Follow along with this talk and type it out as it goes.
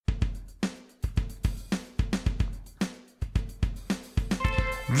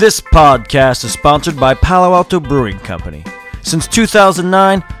This podcast is sponsored by Palo Alto Brewing Company. Since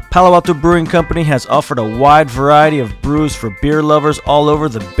 2009, Palo Alto Brewing Company has offered a wide variety of brews for beer lovers all over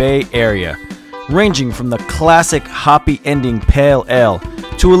the Bay Area, ranging from the classic hoppy-ending pale ale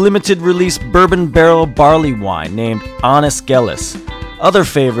to a limited-release bourbon barrel barley wine named Honest Gellis. Other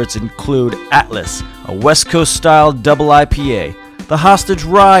favorites include Atlas, a West Coast-style double IPA, the Hostage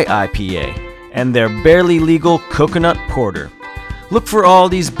Rye IPA, and their barely legal coconut porter. Look for all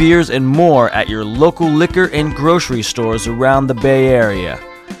these beers and more at your local liquor and grocery stores around the Bay Area.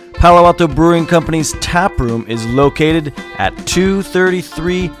 Palo Alto Brewing Company's tap room is located at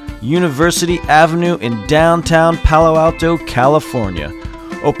 233 University Avenue in downtown Palo Alto, California.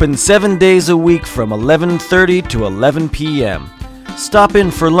 Open 7 days a week from 11:30 to 11 p.m. Stop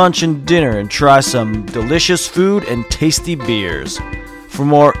in for lunch and dinner and try some delicious food and tasty beers. For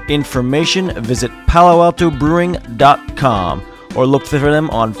more information, visit paloaltobrewing.com or look for them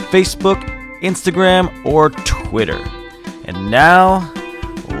on Facebook, Instagram, or Twitter. And now,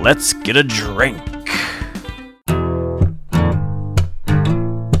 let's get a drink.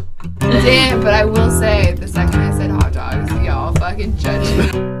 Damn, but I will say, the second I said hot dogs, y'all fucking judged me.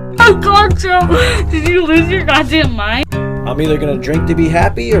 Oh god, Joe! Did you lose your goddamn mind? I'm either gonna drink to be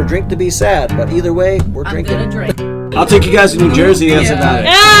happy or drink to be sad, but either way, we're drinking. I'm gonna drink. I'll take you guys to New Jersey and about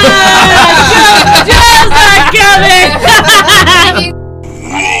it. Joe's not coming!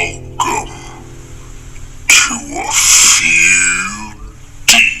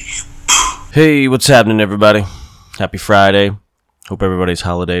 Hey, what's happening, everybody? Happy Friday. Hope everybody's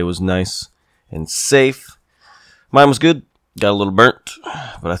holiday was nice and safe. Mine was good. Got a little burnt,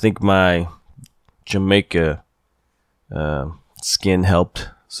 but I think my Jamaica skin helped.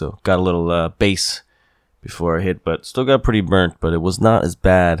 So got a little base before I hit, but still got pretty burnt, but it was not as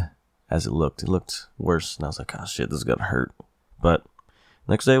bad as it looked. It looked worse, and I was like, oh shit, this is gonna hurt. But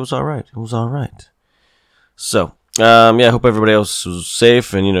next day it was alright. It was alright. So, I hope everybody else was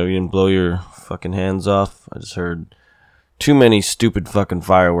safe and, you didn't blow your fucking hands off. I just heard too many stupid fucking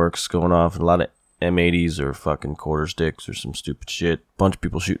fireworks going off, and a lot of M80s or fucking quarter sticks or some stupid shit. Bunch of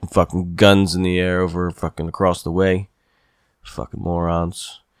people shooting fucking guns in the air over fucking across the way. Fucking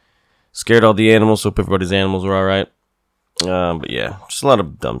morons. Scared all the animals, hope everybody's animals are alright. But yeah, just a lot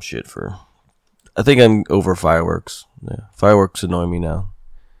of dumb shit I think I'm over fireworks. Yeah, fireworks annoy me now.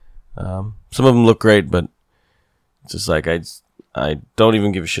 Some of them look great, but it's just like I don't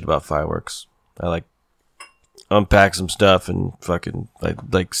even give a shit about fireworks. I like unpack some stuff and fucking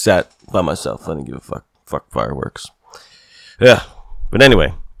like sat by myself. I didn't give a fuck fireworks. Yeah, but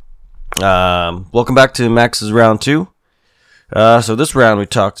anyway, welcome back to Max's round 2. So this round we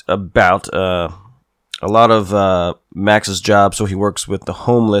talked about a lot of Max's job. So he works with the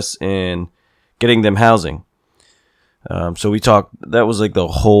homeless and getting them housing. So we talked. That was like a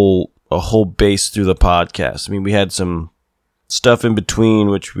whole base through the podcast. I mean, we had some stuff in between,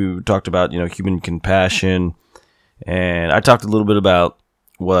 which we talked about, human compassion, and I talked a little bit about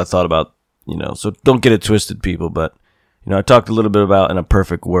what I thought about, so don't get it twisted, people, but, I talked a little bit about in a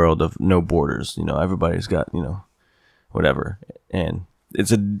perfect world of no borders, everybody's got, whatever, and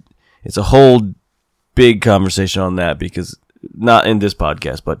it's a whole big conversation on that, because not in this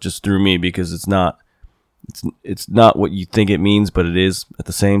podcast, but just through me, because it's not what you think it means, but it is at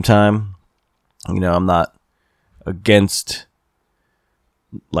the same time. I'm not against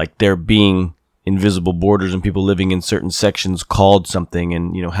like there being invisible borders and people living in certain sections called something,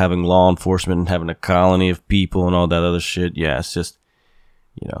 and having law enforcement and having a colony of people and all that other shit. Yeah, it's just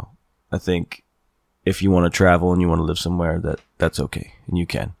I think if you want to travel and you want to live somewhere, that's okay, and you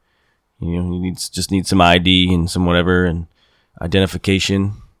can. You just need some ID and some whatever and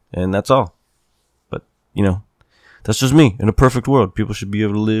identification, and that's all. But that's just me. In a perfect world, people should be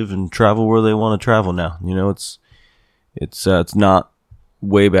able to live and travel where they want to travel now. It's not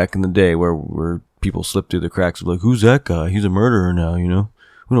way back in the day where people slip through the cracks of like, who's that guy? He's a murderer now, We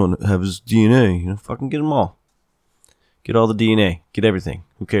don't have his DNA, Fucking get them all. Get all the DNA. Get everything.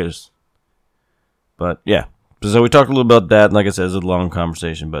 Who cares? But, yeah. So we talked a little about that. And like I said, it's a long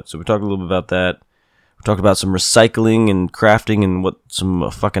conversation. But so we talked a little bit about that. We talked about some recycling and crafting and what some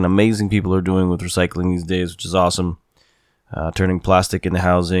fucking amazing people are doing with recycling these days, which is awesome. Turning plastic into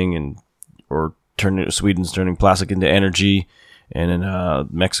housing, Sweden's turning plastic into energy. And then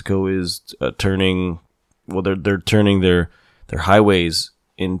Mexico is turning they're turning their highways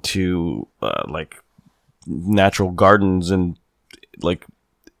into like natural gardens and like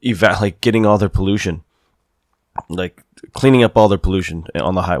getting all their pollution, like cleaning up all their pollution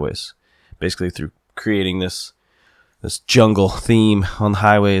on the highways, basically through creating this jungle theme on the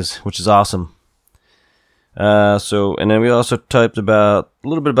highways, which is awesome. And then we also typed about a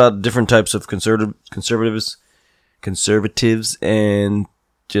little bit about different types of conservatives, and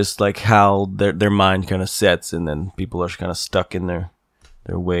just like how their mind kind of sets, and then people are kind of stuck in their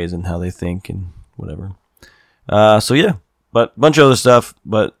ways and how they think and whatever. So yeah, but a bunch of other stuff,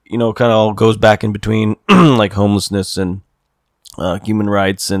 but kind of all goes back in between like homelessness and human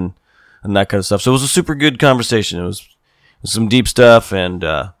rights and that kind of stuff. So it was a super good conversation. It was some deep stuff, and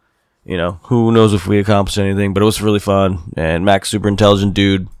who knows if we accomplished anything, but it was really fun. And Mac's super intelligent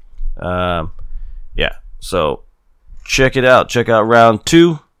dude. Yeah, so check it out. Check out round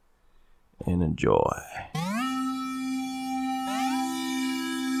 2 and enjoy.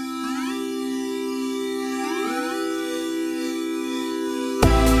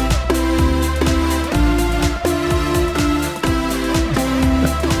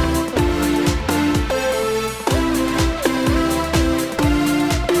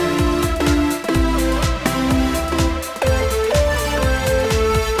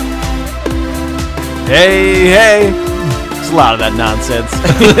 Hey, it's a lot of that nonsense.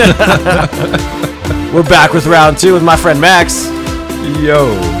 We're back with round 2 with my friend Max.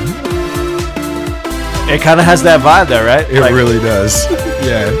 Yo. It kind of has that vibe there, right? It really does.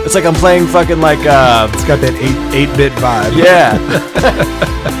 Yeah. It's like I'm playing fucking like... it's got that 8-bit vibe. Yeah.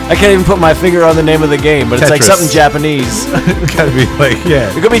 I can't even put my finger on the name of the game, but Tetris. It's like something Japanese. It's gotta be like,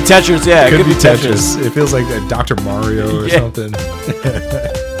 yeah. It could be Tetris, yeah. It could be Tetris. It feels like a Dr. Mario or something.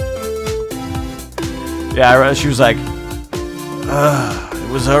 Yeah, she was like,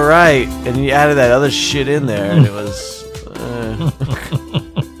 it was alright. And he added that other shit in there, and it was...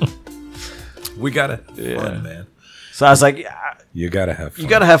 We gotta have fun, man. So I was like, you gotta have fun. You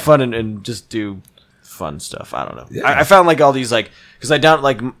gotta have fun and just do fun stuff. I don't know. Yeah. I found like all these like... Because I down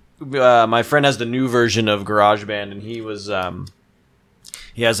like... my friend has the new version of GarageBand, and he was...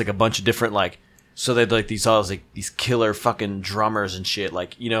 he has like a bunch of different like... So they like these killer fucking drummers and shit.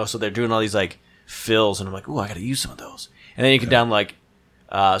 Like, so they're doing all these like... fills, and I'm like, ooh, I gotta use some of those. And then you can down like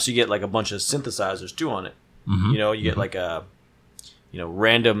so you get like a bunch of synthesizers too on it. Mm-hmm. You get like a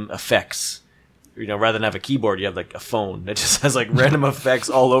random effects. Rather than have a keyboard, you have like a phone that just has like random effects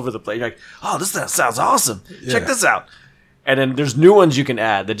all over the place. You're like, oh, this sounds awesome. Check this out. And then there's new ones you can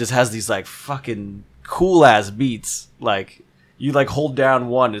add that just has these like fucking cool ass beats. Like you like hold down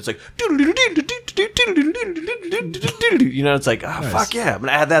one, it's like it's like, nice. Fuck yeah, I'm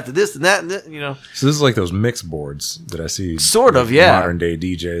gonna add that to this and that, and that, So this is like those mix boards that I see. Sort of, yeah. Modern day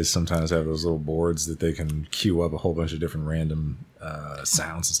DJs sometimes have those little boards that they can queue up a whole bunch of different random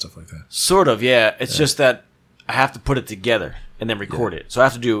sounds and stuff like that. Sort of, yeah. It's just that I have to put it together and then record it. So I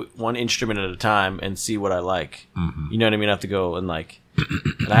have to do one instrument at a time and see what I like. Mm-hmm. You know what I mean? I have to go and like,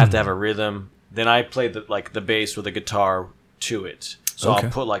 and I have to have a the Then I play the bass with a guitar to it. So I'll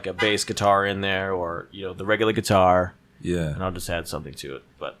put like a bass guitar in there, or the regular guitar. Yeah. And I'll just add something to it.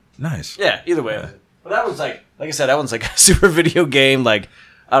 But nice. Yeah, either way. Yeah. But that was like I said, that one's like a super video game. Like,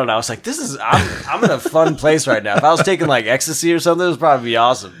 I don't know. I was like, I'm in a fun place right now. If I was taking like ecstasy or something, it would probably be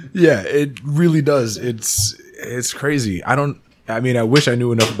awesome. Yeah, it really does. It's crazy. I wish I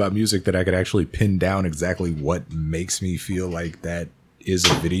knew enough about music that I could actually pin down exactly what makes me feel like that is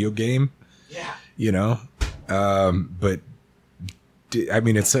a video game. Yeah. But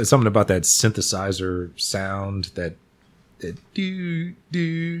it's something about that synthesizer sound that do.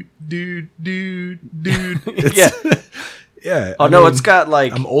 Yeah. Yeah. Oh, no, it's got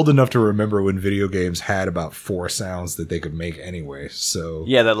like... I'm old enough to remember when video games had about 4 sounds that they could make anyway, so...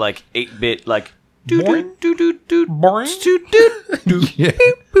 Yeah, that like 8-bit, like...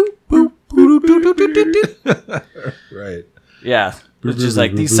 Right. Yeah. It's just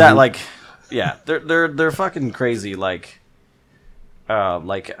like, these sound like... Yeah, they're fucking crazy, like...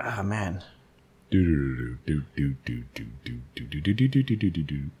 man.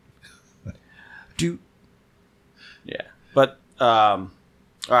 Yeah. But all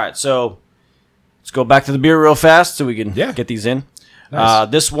right, so let's go back to the beer real fast so we can get these in. Nice.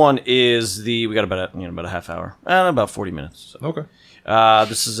 This one is we got about a half hour, about 40 minutes. So. Okay.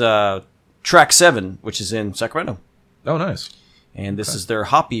 This is track 7, which is in Sacramento. Oh, nice. And this is their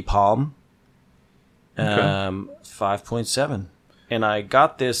Hoppy Palm, 5.7, and I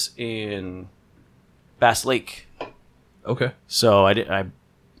got this in Bass Lake. Okay. So I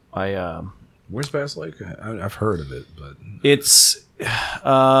Where's Bass Lake? I've heard of it, but it's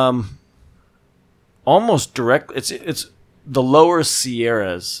almost direct. It's the lower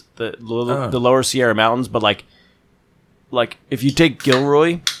Sierras, the lower Sierra Mountains, but like if you take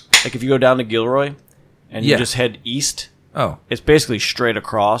Gilroy, like if you go down to Gilroy and you just head east, it's basically straight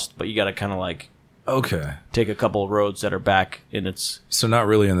across, but you got to kind of like Okay. take a couple of roads that are back in its So not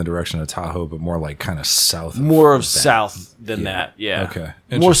really in the direction of Tahoe, but more like kind of south. more of that. south than that. Yeah. Okay. More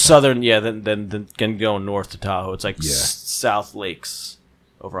Interesting. southern, yeah, than going north to Tahoe. It's like Yeah. South Lakes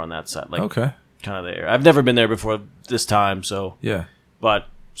over on that side, like Okay. kind of there. I've never been there before this time, so Yeah. but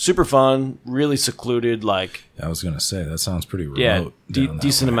super fun, really secluded, like I was gonna say that sounds pretty remote. yeah, down that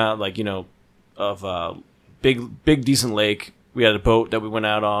decent way. amount, like of big decent lake. We had a boat that we went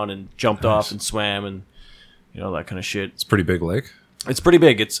out on and jumped off and swam and that kind of shit. It's a pretty big lake. It's pretty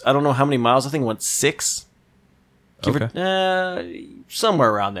big. It's I don't know how many miles. I think it went 6. Okay. Somewhere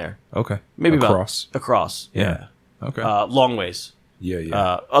around there. Okay. Maybe across. Across. Yeah. Okay. Long ways.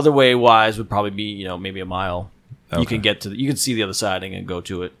 yeah. Other way wise would probably be maybe a mile. You Okay. can you can see the other side and go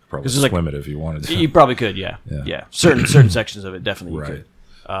to it. Probably 'Cause there's swim it if you wanted to. You probably could, yeah. Yeah. Certain sections of it definitely you Right. could.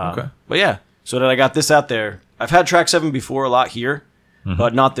 Okay. But yeah, so then I got this out there. I've had Track 7 before a lot here, Mm-hmm.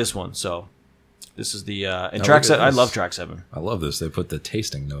 but not this one. So this is the and Now Track look at 7. I this. love Track 7. I love this. They put the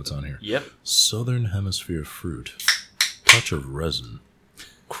tasting notes on here. Yep. Southern Hemisphere fruit, touch of resin,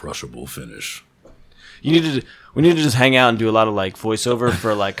 crushable finish. We need to just hang out and do a lot of like voiceover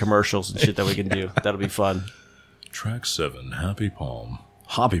for like commercials and shit that we can do. That'll be fun. Track 7, Happy Palm.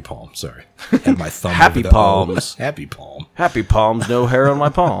 Hobby Palm, sorry. Had my thumb Happy over the O. Palms. Happy Palm. Happy palms, no hair on my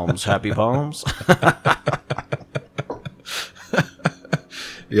palms. Happy palms.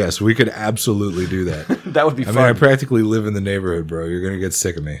 Yes, we could absolutely do that. That would be I fun. mean, I practically live in the neighborhood, bro. You're going to get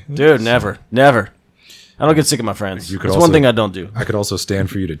sick of me. Dude, never. I don't get sick of my friends. You That's could one also- thing I don't do. I could also stand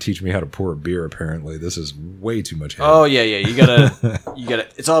for you to teach me how to pour a beer, apparently. This is way too much. Oh yeah. You gotta.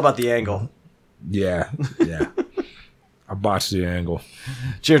 It's all about the angle. Yeah. I botched the angle.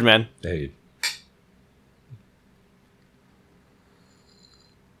 Cheers, man. Hey.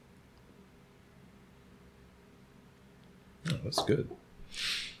 Oh, that's good.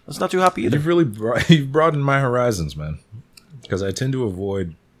 That's not too hoppy either. You've really you've broadened my horizons, man. Because I tend to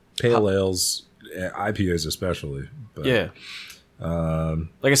avoid pale ales, IPAs especially. But, Yeah.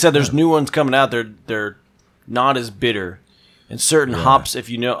 Like I said, there's new ones coming out. They're not as bitter, and certain hops. If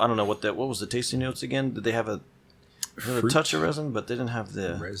I don't know what was the tasting notes again? Did they have a Fruit. touch of resin? But they didn't have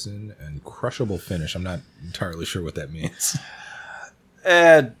the. resin and crushable finish. I'm not entirely sure what that means.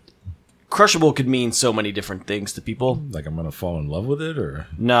 Crushable could mean so many different things to people. Like I'm gonna fall in love with it, or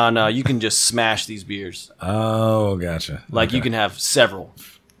No, you can just smash these beers. oh, gotcha. Like you Okay. can have several.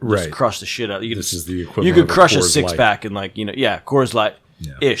 Just right. crush the shit out. You can, This is the equivalent. You could of a crush a Coors 6-pack and Coors Light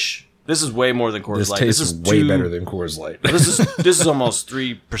Yeah. ish. This is way more than Coors This Light. tastes This is way better than Coors Light. this is almost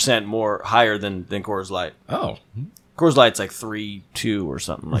 3% more higher than Coors Light. Oh, Coors Light's like 3.2 or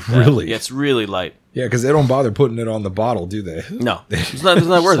something like that. Really? Yeah, it's really light. yeah, because they don't bother putting it on the bottle, do they? No, it's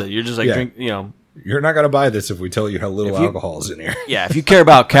not worth it. You're just like Yeah. drink. You're not gonna buy this if we tell you how little If you- alcohol is in here. Yeah, if you care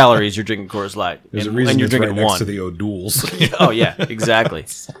about calories, you're drinking Coors Light. There's and, a reason and you're it's right drinking next one. to the O'Douls. Oh yeah, exactly.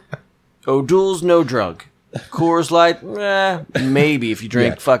 O'Doul's no drug. Coors Light, maybe if you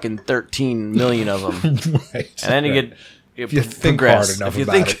drink Yeah. fucking 13 million of them, Right. and then you Right. get If you think hard enough If you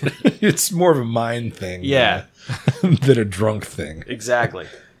about think, it, it's more of a mind thing. Yeah. than a drunk thing. exactly.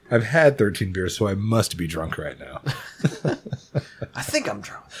 I've had 13 beers, so I must be drunk right now. I think I'm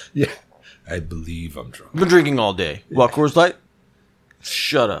drunk. Yeah, I believe I'm drunk. I've been drinking all day. What, Coors Light?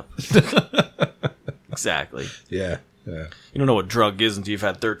 Shut up. Exactly. Yeah. You don't know what drug is until you've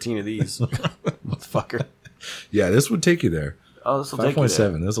had 13 of these. Motherfucker. Yeah, this would take you there. Oh, this will take you there.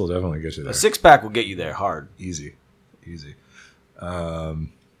 5.7. This will definitely get you there. A 6-pack will get you there hard. Easy.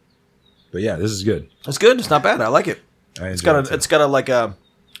 But yeah, this is good. It's good. It's not bad. I like it. It's got a like a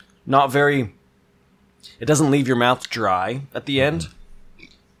not very. It doesn't leave your mouth dry at the end,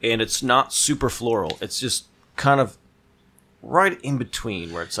 and it's not super floral. It's just kind of right in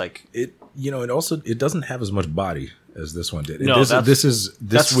between where it's like It also it doesn't have as much body as this one did. No, this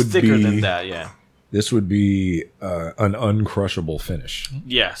that's would thicker be than that. Yeah. this would be an uncrushable finish.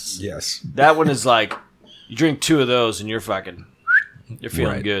 Yes. Yes, That one is like you drink 2 of those and you're feeling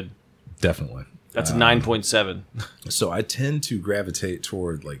Right. good. definitely. That's a 9.7. So I tend to gravitate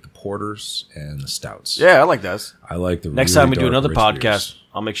toward like the porters and the stouts. Yeah, I like those. I like the Next really time we do dark, another rich podcast, beers.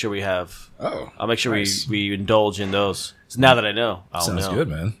 I'll make sure we have. Oh, I'll make sure nice. we indulge in those. So now that I know, I'll Sounds know. good,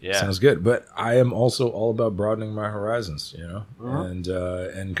 man. Yeah. Sounds good. But I am also all about broadening my horizons, Uh-huh.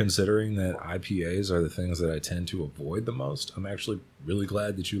 and considering that IPAs are the things that I tend to avoid the most. I'm actually really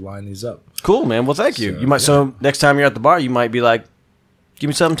glad that you line these up. Cool, man. Well, thank you. So, You might. yeah. So next time you're at the bar, you might be like, "Give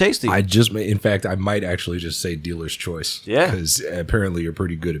me something tasty." In fact, I might actually just say dealer's choice. Yeah. Because apparently you're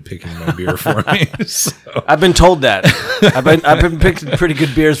pretty good at picking my beer for me. So. I've been told that. I've been picking pretty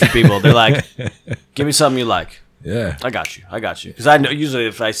good beers for people. They're like, "Give me something you like." Yeah. I got you. Because I know usually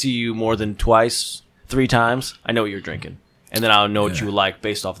if I see you more than twice 3 times, I know what you're drinking. And then I'll know what you like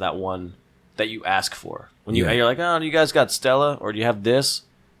based off that one that you ask for. When you're like, oh, do you guys got Stella? Or do you have this?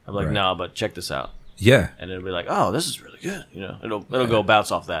 I'm like, no, but check this out. Yeah. And it'll be like, oh, this is really good. You know, it'll go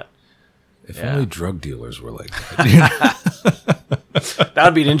bounce off that. If only drug dealers were like that. That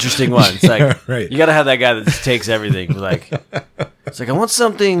would be an interesting one. It's like, right. You got to have that guy that just takes everything. Like, it's like, I want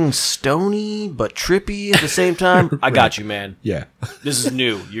something stony but trippy at the same time. I got you, man. Yeah. This is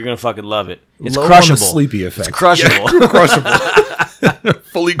new. You're going to fucking love it. It's Low crushable. on the sleepy effect. It's crushable. Yeah, crushable.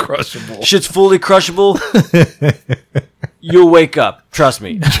 Fully crushable. Shit's fully crushable. You'll wake up. Trust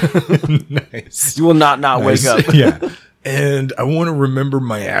me. Nice. You will not wake up. Yeah. And I want to remember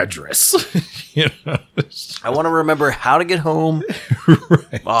my address. You know? I want to remember how to get home.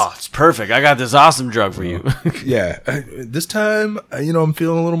 Right. Oh, it's perfect. I got this awesome drug for you. Yeah. This time, I'm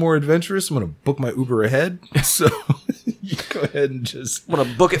feeling a little more adventurous. I'm going to book my Uber ahead. So you go ahead and just... I'm going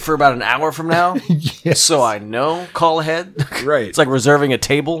to book it for about an hour from now. Yes. So I know. Call ahead. Right. It's like reserving a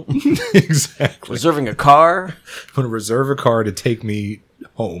table. Exactly. Reserving a car. I'm going to reserve a car to take me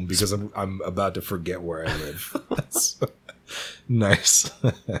home because I'm about to forget where I live. So, nice.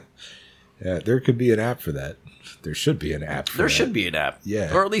 Yeah, there could be an app for that. There should be an app for There that. should be an app.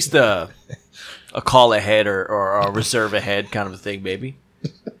 Yeah. Or at least a call ahead or a reserve ahead kind of a thing, maybe.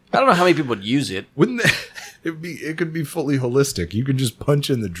 I don't know how many people would use it. Wouldn't that, it could be fully holistic. You can just punch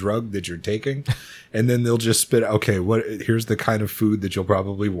in the drug that you're taking and then they'll just spit, okay, here's the kind of food that you'll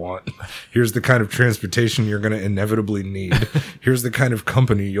probably want. Here's the kind of transportation you're going to inevitably need. Here's the kind of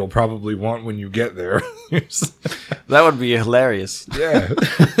company you'll probably want when you get there. That would be hilarious. Yeah.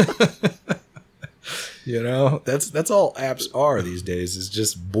 That's all apps are these days, is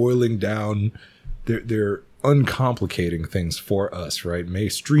just boiling down. They're uncomplicating things for us, right?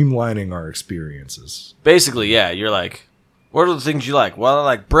 Streamlining our experiences. Basically, yeah. You're like, what are the things you like? Well, I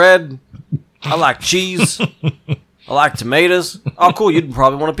like bread. I like cheese. I like tomatoes. Oh, cool. You'd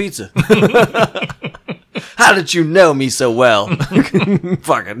probably want a pizza. How did you know me so well?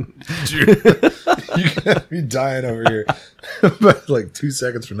 Fucking. Dude, you got me dying over here. But like 2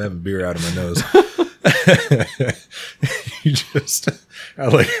 seconds from having beer out of my nose.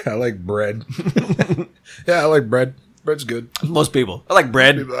 I like bread. Yeah, I like bread. Bread's good. Most people. I like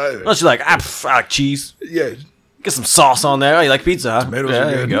bread. Unless you like, I like cheese. Yeah. Get some sauce on there. Oh, you like pizza, huh? Tomatoes yeah, are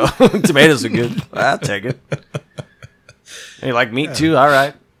there good. you go. Tomatoes are good. I'll take it. And you like meat too? All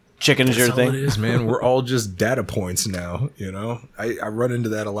right. Chicken is your That's all it thing. is, man. We're all just data points now, I run into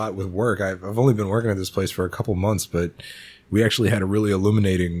that a lot with work. I've only been working at this place for a couple months, but we actually had a really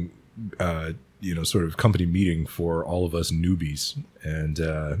illuminating sort of company meeting for all of us newbies.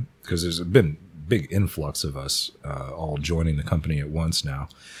 And because there's been big influx of us all joining the company at once now.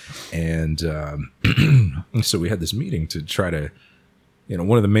 And so we had this meeting to try to,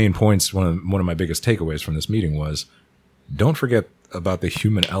 one of the main points, one of my biggest takeaways from this meeting was, don't forget about the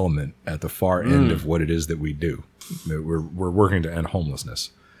human element at the far end of what it is that we do. We're working to end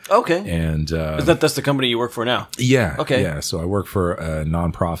homelessness. Okay. And that's the company you work for now? Yeah. Okay. Yeah. So I work for a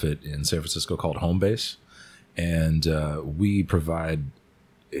nonprofit in San Francisco called Homebase, and we provide.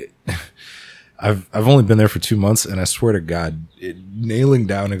 I've only been there for 2 months, and I swear to God, nailing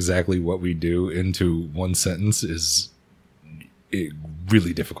down exactly what we do into one sentence is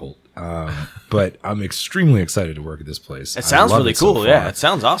really difficult. But I'm extremely excited to work at this place. It sounds really cool. So Yeah, it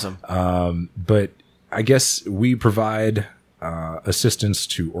sounds awesome. but I guess we provide assistance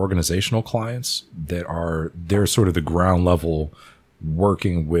to organizational clients they're sort of the ground level,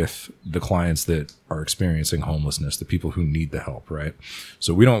 working with the clients that are experiencing homelessness, the people who need the help, right?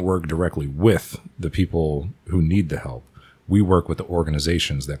 So we don't work directly with the people who need the help. We work with the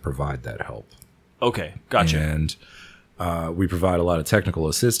organizations that provide that help. Okay, gotcha. And we provide a lot of technical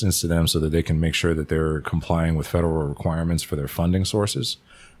assistance to them so that they can make sure that they're complying with federal requirements for their funding sources,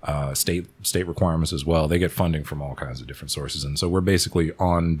 state requirements as well. They get funding from all kinds of different sources. And so we're basically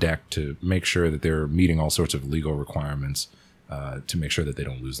on deck to make sure that they're meeting all sorts of legal requirements to make sure that they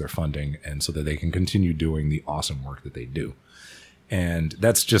don't lose their funding and so that they can continue doing the awesome work that they do. And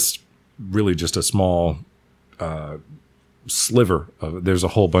that's just really just a small sliver of, there's a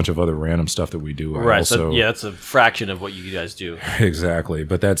whole bunch of other random stuff that we do. Right. So, yeah, that's a fraction of what you guys do. Exactly.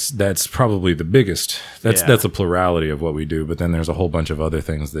 But that's probably the biggest. That's a plurality of what we do. But then there's a whole bunch of other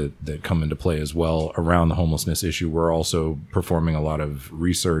things that come into play as well around the homelessness issue. We're also performing a lot of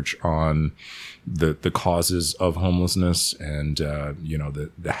research on the causes of homelessness, and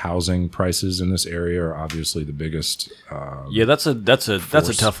the housing prices in this area are obviously the biggest. Yeah, that's a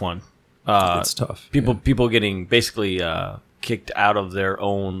tough one. It's tough. People getting basically kicked out of their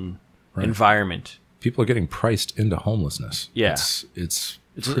own environment. People are getting priced into homelessness. Yeah. It's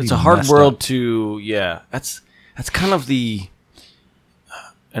it's a hard world to That's kind of the,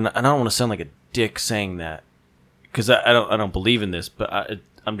 and I don't want to sound like a dick saying that because I don't believe in this, but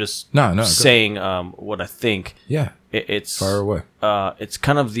I'm just saying what I think. Yeah, it's far away. It's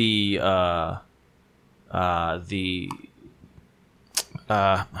kind of the how do you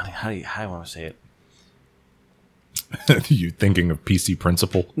want to say it? You thinking of PC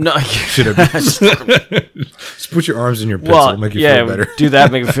Principle? No, should have just put your arms in your pencil, well, make you feel better. Do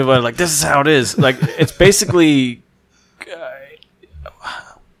that, make it feel better. Like this is how it is. Like it's basically.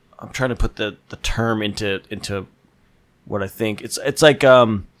 I'm trying to put the term into what I think. It's like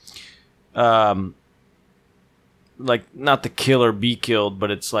not the kill or be killed, but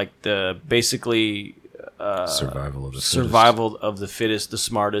it's like the basically survival of the fittest, the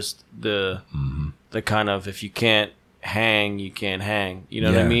smartest, the kind of if you can't hang, you can't hang. You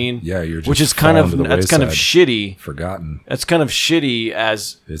know what I mean? Yeah, you're just which is kind of shitty. Forgotten. That's kind of shitty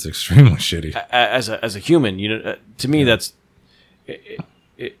as it's extremely shitty as a human. You know, to me that's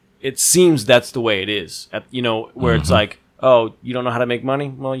it seems that's the way it is. Where it's like, oh, you don't know how to make money?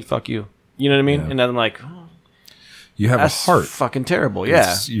 Well, fuck you. You know what I mean? Yeah. And then I'm like, oh, you have that's a heart. Fucking terrible.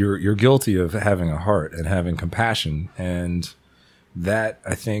 Yeah, you're guilty of having a heart and having compassion, and that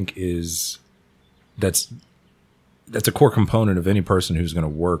I think that's a core component of any person who's going to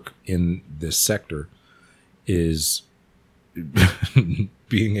work in this sector is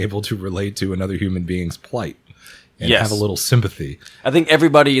being able to relate to another human being's plight and have a little sympathy. I think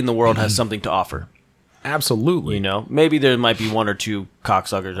everybody in the world has something to offer. Absolutely. Maybe there might be one or two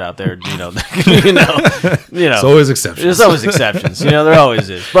cocksuckers out there, There's always exceptions. There's always exceptions. There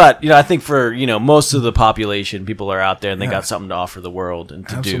always is. But, I think for, most of the population, people are out there and they got something to offer the world and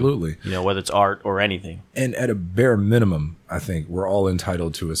to do. Whether it's art or anything. And at a bare minimum, I think we're all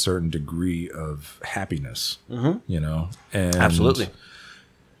entitled to a certain degree of happiness, And absolutely.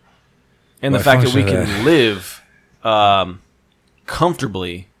 And the fact that we can live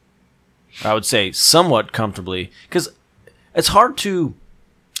comfortably, I would say somewhat comfortably, because it's hard to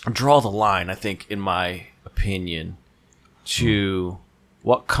draw the line, I think, in my opinion, to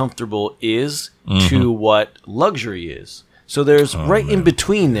what comfortable is to what luxury is. So there's in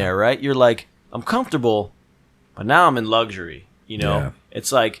between there, right? You're like, I'm comfortable, but now I'm in luxury, Yeah.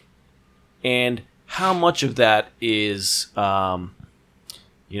 It's like, and how much of that is, kind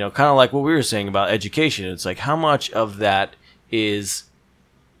of like what we were saying about education. It's like, how much of that is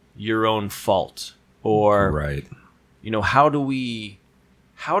your own fault, or how do we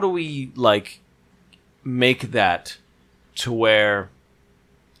like make that to where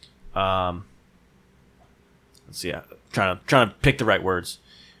let's see, trying to pick the right words.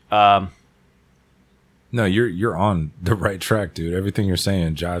 No, you're on the right track, dude. Everything you're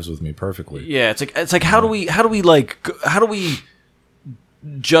saying jives with me perfectly. Yeah, it's like how do we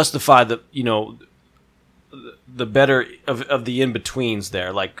justify the better of the in-betweens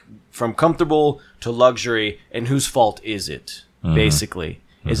there, like from comfortable to luxury, and whose fault is it, basically?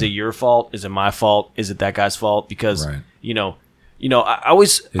 Is it your fault? Is it my fault? Is it that guy's fault? Because, I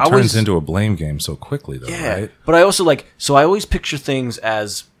always... It turns into a blame game so quickly, though, right? But I also I always picture things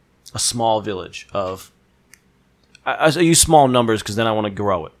as a small village of... I use small numbers because then I want to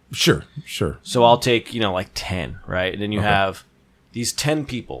grow it. Sure. So I'll take, 10, right? And then you have these 10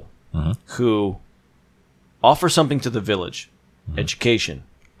 people who... offer something to the village. Education,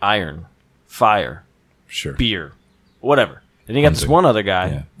 iron, fire, beer, whatever. And you got this one other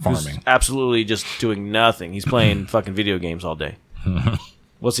guy who's absolutely just doing nothing. He's playing fucking video games all day.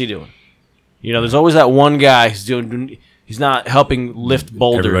 What's he doing? There's always that one guy who's he's not helping lift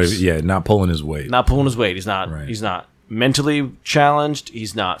boulders. Not pulling his weight. He's not mentally challenged.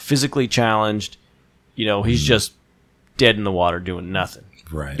 He's not physically challenged. He's just dead in the water doing nothing.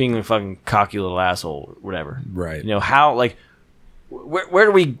 Right. Being a fucking cocky little asshole or whatever. Right. How,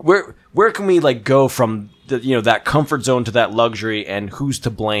 where can we, go from, that comfort zone to that luxury, and who's to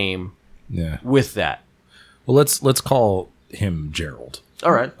blame with that? Well, let's call him Gerald.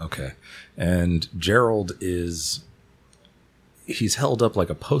 All right. Okay. And Gerald he's held up like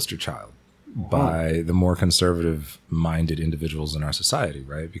a poster child by the more conservative-minded individuals in our society,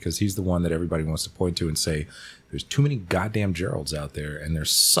 right? Because he's the one that everybody wants to point to and say, there's too many goddamn Geralds out there, and they're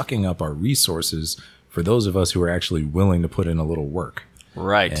sucking up our resources for those of us who are actually willing to put in a little work.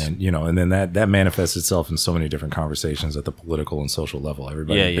 Right. And, and then that manifests itself in so many different conversations at the political and social level.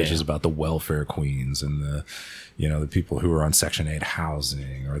 Everybody bitches about the welfare queens and the people who are on Section 8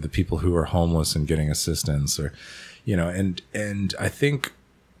 housing, or the people who are homeless and getting assistance, or, and I think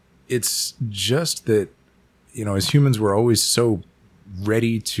it's just that, as humans, we're always so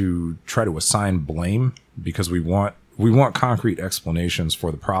ready to try to assign blame because we want We want concrete explanations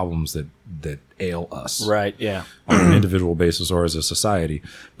for the problems that ail us. Right, yeah. On an individual basis or as a society.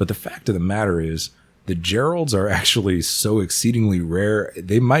 But the fact of the matter is, the Geralds are actually so exceedingly rare,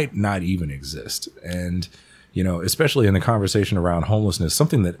 they might not even exist. And, especially in the conversation around homelessness,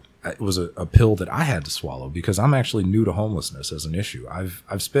 something that was a pill that I had to swallow because I'm actually new to homelessness as an issue. I've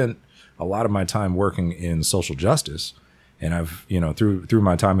spent a lot of my time working in social justice. And I've, through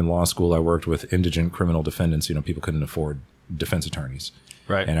my time in law school, I worked with indigent criminal defendants. People couldn't afford defense attorneys.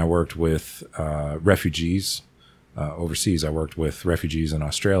 Right. And I worked with refugees overseas. I worked with refugees in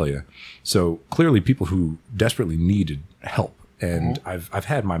Australia. So clearly people who desperately needed help. And I've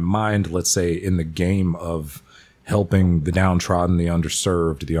had my mind, let's say, in the game of helping the downtrodden, the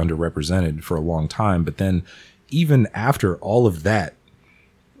underserved, the underrepresented for a long time. But then even after all of that,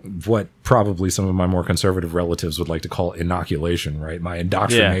 what probably some of my more conservative relatives would like to call inoculation, right? My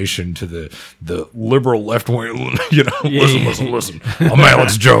indoctrination to the liberal left wing, listen. I'm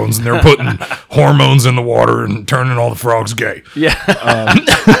Alex Jones, and they're putting hormones in the water and turning all the frogs gay. Yeah.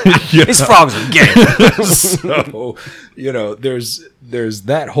 These frogs are gay. So, there's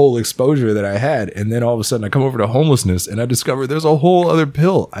that whole exposure that I had. And then all of a sudden I come over to homelessness and I discover there's a whole other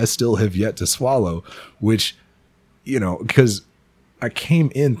pill I still have yet to swallow, which, because I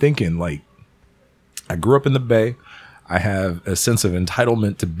came in thinking, like, I grew up in the Bay. I have a sense of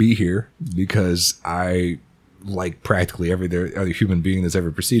entitlement to be here because I, like practically every other human being that's ever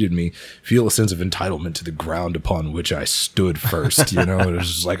preceded me, feel a sense of entitlement to the ground upon which I stood first. It was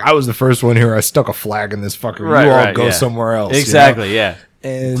just like, I was the first one here. I stuck a flag in this fucker. Right, go somewhere else. Exactly, yeah.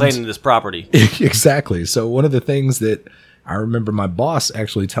 And claiming this property. Exactly. So one of the things that I remember my boss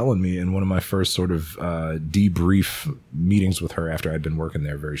actually telling me in one of my first sort of debrief meetings with her after I'd been working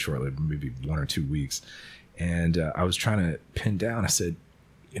there very shortly, maybe 1 or 2 weeks. And I was trying to pin down, I said,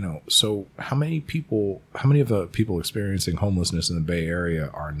 so how many of the people experiencing homelessness in the Bay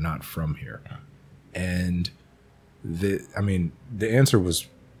Area are not from here? And the answer was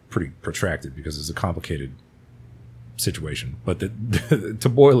pretty protracted because it's a complicated situation. But to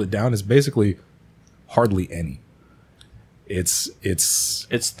boil it down is basically hardly any. It's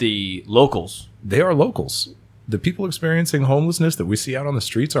the locals. They are locals. The people experiencing homelessness that we see out on the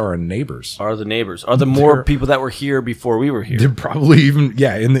streets are our neighbors. Are the neighbors. Are the more people that were here before we were here. They're probably even,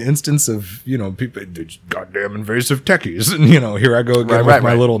 in the instance of, people, goddamn invasive techies. And, here I go again with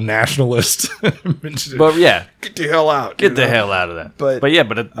my little nationalist. But yeah. Get the hell out. Get the hell out of that. But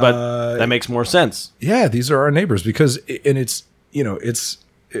that makes more sense. Yeah, these are our neighbors because,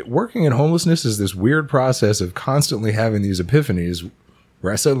 working in homelessness is this weird process of constantly having these epiphanies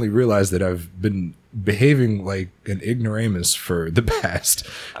where I suddenly realized that I've been behaving like an ignoramus for the past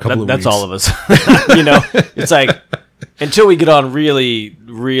couple of weeks. That's all of us. It's like until we get on really,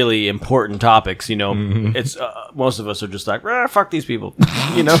 really important topics, it's most of us are just like, fuck these people.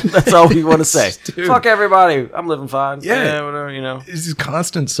 That's all we want to say. Dude. Fuck everybody. I'm living fine. Yeah, whatever. It's these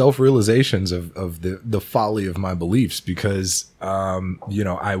constant self-realizations of the folly of my beliefs because,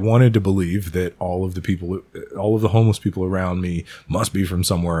 I wanted to believe that all of the homeless people around me must be from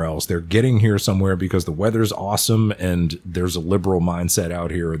somewhere else. They're getting here somewhere because the weather's awesome and there's a liberal mindset out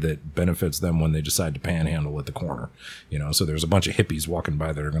here that benefits them when they decide to panhandle at the corner. So there's a bunch of hippies walking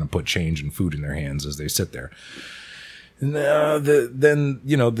by that are going to put change and food in their hands as they sit there. And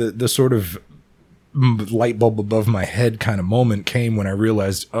the sort of light bulb above my head kind of moment came when I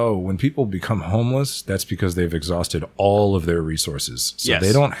realized, when people become homeless, that's because they've exhausted all of their resources. So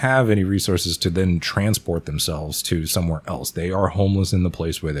they don't have any resources to then transport themselves to somewhere else. They are homeless in the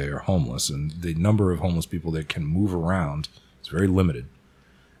place where they are homeless. And the number of homeless people that can move around is very limited.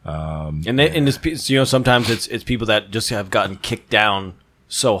 Sometimes it's people that just have gotten kicked down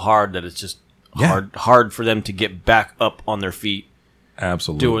so hard that it's just hard for them to get back up on their feet.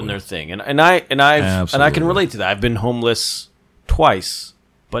 Absolutely. Doing their thing. And I can relate to that. I've been homeless twice,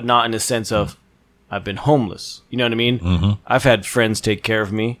 but not in the sense of I've been homeless. You know what I mean? Mm-hmm. I've had friends take care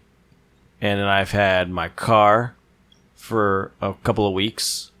of me, and then I've had my car for a couple of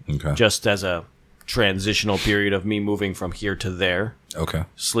weeks, just as a transitional period of me moving from here to there. Okay.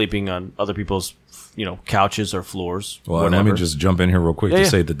 Sleeping on other people's, couches or floors. Well, let me just jump in here real quick to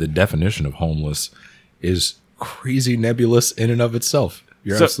say that the definition of homeless is crazy nebulous in and of itself.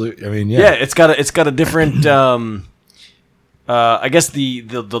 You're absolutely. Yeah, it's got a different. I guess the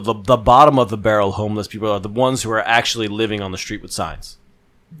bottom of the barrel homeless people are the ones who are actually living on the street with signs.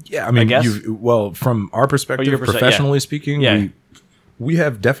 Yeah, I guess. From our perspective, professionally speaking, we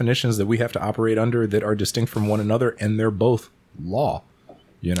have definitions that we have to operate under that are distinct from one another, and they're both law.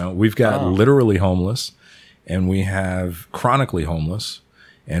 We've got literally homeless, and we have chronically homeless,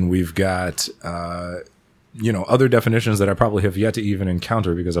 and we've got other definitions that I probably have yet to even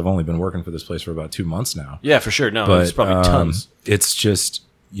encounter because I've only been working for this place for about 2 months now. Yeah, for sure. No, But it's probably tons. it's just,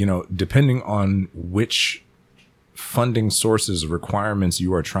 depending on which funding sources requirements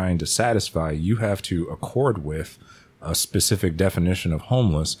you are trying to satisfy, you have to accord with a specific definition of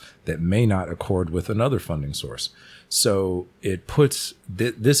homeless that may not accord with another funding source. So it puts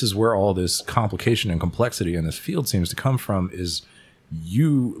this is where all this complication and complexity in this field seems to come from. Is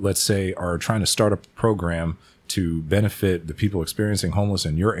you, let's say, are trying to start a program to benefit the people experiencing homeless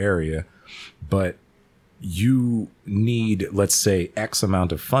in your area, but you need, let's say, X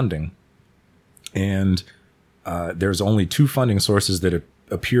amount of funding, and there's only 2 funding sources that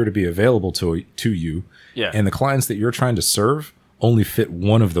appear to be available to you. Yeah. And the clients that you're trying to serve only fit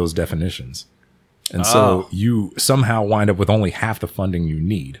one of those definitions. And so you somehow wind up with only half the funding you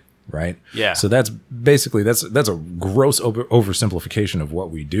need, right? Yeah. So that's basically, that's a gross oversimplification of what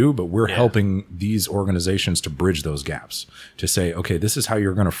we do, but we're helping these organizations to bridge those gaps, to say, okay, this is how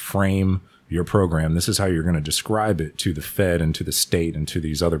you're going to frame your program. This is how you're going to describe it to the Fed and to the state and to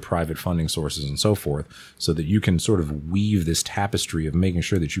these other private funding sources and so forth, so that you can sort of weave this tapestry of making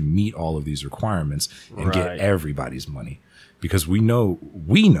sure that you meet all of these requirements and get everybody's money. Because we know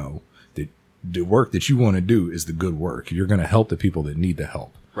that the work that you want to do is the good work. You're going to help the people that need the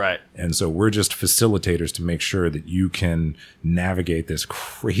help. Right. And so we're just facilitators to make sure that you can navigate this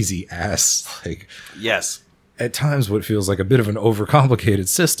crazy ass, Yes. at times what feels like a bit of an overcomplicated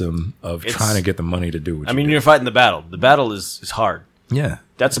system of trying to get the money to do what you're fighting the battle. The battle is hard. Yeah.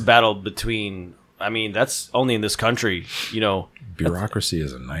 That's a battle between, that's only in this country, Bureaucracy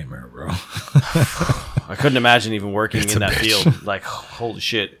is a nightmare, bro. I couldn't imagine even working in that field. Like, holy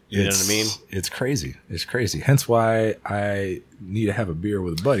shit. You know what I mean? It's crazy. It's crazy. Hence why I need to have a beer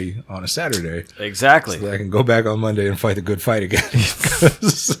with a buddy on a Saturday. Exactly. So that I can go back on Monday and fight the good fight again.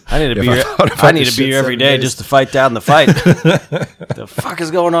 I need a beer. I need a beer every day just to fight down the fight. The fuck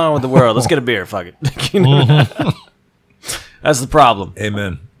is going on with the world? Let's get a beer. Fuck it. That's the problem.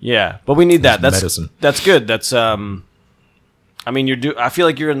 Amen. Yeah, but we need that. That's medicine. That's good. That's I feel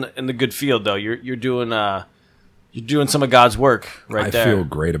like you're in the good field though. You're doing some of God's work right there. I feel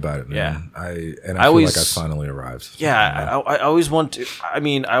great about it, man. Yeah. I feel like I finally arrived. Yeah, I always want to.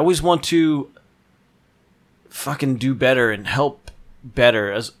 I always want to fucking do better and help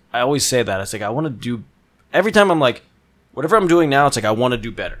better. As I always say that, it's like I want to do. Every time I'm like, whatever I'm doing now, it's like I want to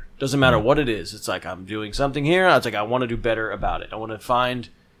do better. Doesn't matter what it is. It's like I'm doing something here. It's like I want to do better about it. I want to find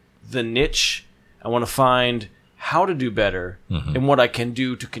the niche. I want to find how to do better and what I can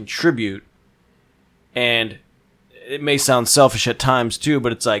do to contribute. And it may sound selfish at times too,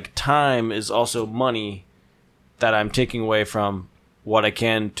 but it's like time is also money that I'm taking away from what I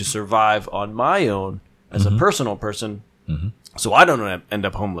can to survive on my own as a personal person, so I don't end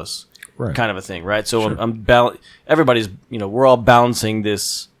up homeless, kind of a thing, right? So sure. Everybody's, we're all balancing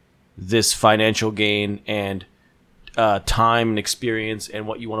this financial gain and time and experience and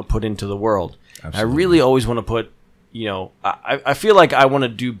what you want to put into the world. Absolutely. I really always want to put, I feel like I want to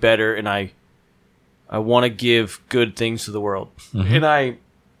do better, and I want to give good things to the world. And I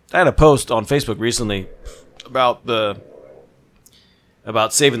had a post on Facebook recently about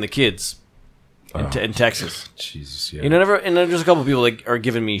saving the kids in Texas. Jesus, yeah. And there's a couple of people that are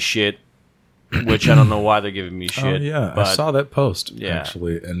giving me shit, which I don't know why they're giving me shit. Oh, yeah, but I saw that post,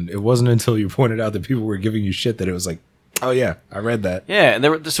 actually. And it wasn't until you pointed out that people were giving you shit that it was like, oh, yeah, I read that. Yeah, and they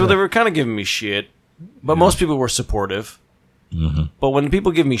were kind of giving me shit, but most people were supportive. But when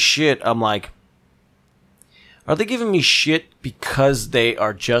people give me shit, I'm like, are they giving me shit because they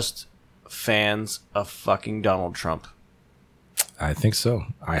are just fans of fucking Donald Trump? I think so.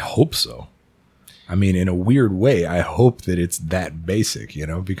 I hope so. I mean, in a weird way, I hope that it's that basic,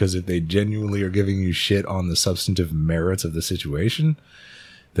 because if they genuinely are giving you shit on the substantive merits of the situation,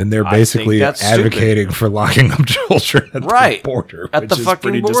 then they're basically advocating for locking up children at the border. At the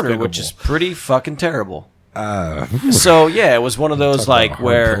fucking border, which is pretty fucking terrible. So, yeah, it was one of those, like,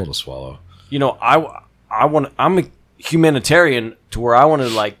 where, pill to swallow. I'm a humanitarian to where I want to,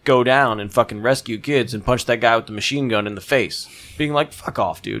 like, go down and fucking rescue kids and punch that guy with the machine gun in the face. Being like, fuck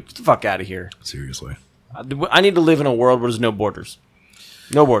off, dude. Get the fuck out of here. Seriously. I need to live in a world where there's no borders.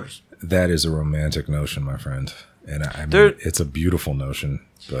 No borders. That is a romantic notion, my friend. And I mean, it's a beautiful notion,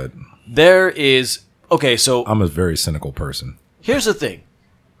 but... There is... Okay, so... I'm a very cynical person. Here's the thing.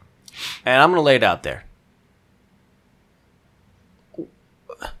 And I'm going to lay it out there.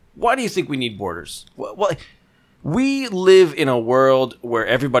 Why do you think we need borders? Well, we live in a world where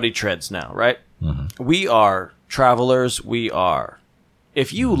everybody treads now, right? We are travelers.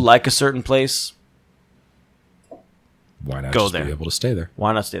 If you like a certain place, why not go just there. Be able to stay there?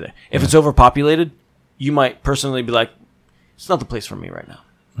 Why not stay there? If it's overpopulated, you might personally be like, it's not the place for me right now.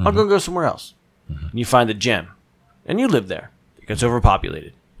 I'm going to go somewhere else. And you find a gem. And you live there. It gets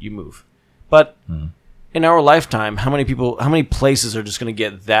overpopulated. You move. But in our lifetime, how many places are just going to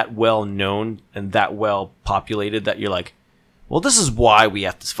get that well known and that well populated that you're like, well, this is why we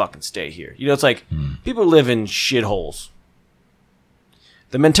have to fucking stay here. You know, it's like people live in shitholes.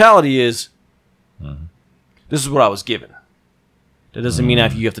 The mentality is, this is what I was given. That doesn't mean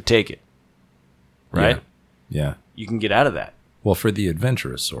you have to take it. Right? Yeah. You can get out of that. Well, for the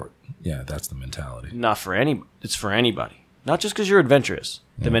adventurous sort, yeah, that's the mentality. Not for any. It's for anybody. Not just because you're adventurous.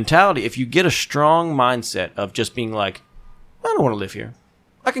 The mentality, if you get a strong mindset of just being like, I don't want to live here.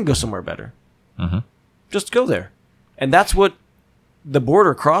 I can go somewhere better. Just go there. And that's what the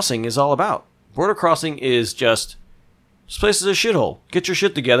border crossing is all about. Border crossing is just, this place is a shithole. Get your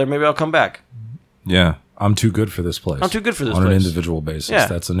shit together. Maybe I'll come back. Yeah. I'm too good for this place. I'm too good for this on place. an individual basis. Yeah.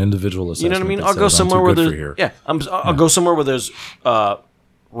 That's an individual assessment. You know what I mean? that I'll go says, somewhere I'm where too good there's for here. I'll go somewhere where there's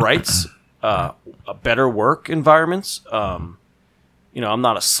rights, a better work environments. You know, I'm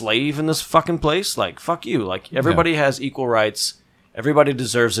not a slave in this fucking place. Like, fuck you. Like, everybody has equal rights. Everybody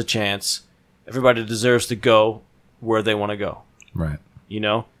deserves a chance. Everybody deserves to go where they want to go. Right. You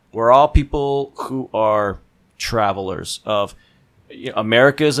know, we're all people who are travelers.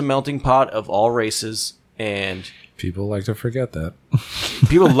 America is a melting pot of all races. And people like to forget that.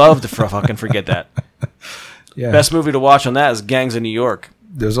 People love to fucking forget that. Yeah. Best movie to watch on that is Gangs of New York.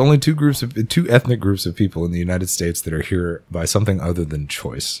 There's only two ethnic groups of people in the United States that are here by something other than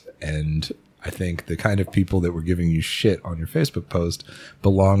choice. And I think the kind of people that were giving you shit on your Facebook post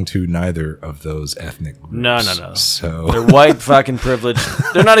belong to neither of those ethnic groups. No. So They're white fucking privileged.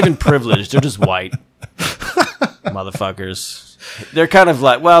 They're not even privileged. They're just white. Motherfuckers. They're kind of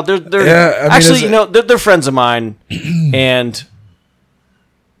like, well, they're Yeah, I mean, actually, they're friends of mine, and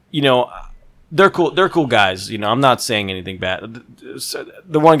they're cool. They're cool guys. You know, I'm not saying anything bad.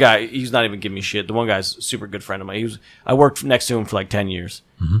 The one guy, he's not even giving me shit. The one guy's a super good friend of mine. I worked next to him for like 10 years.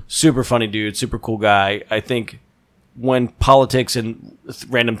 Super funny dude, super cool guy. I think when politics and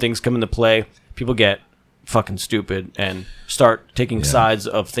random things come into play, people get fucking stupid and start taking sides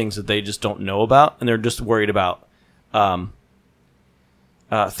of things that they just don't know about, and they're just worried about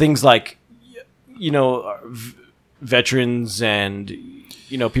things like veterans and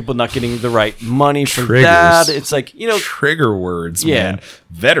people not getting the right money for Triggers. that. It's like trigger words, Yeah. man.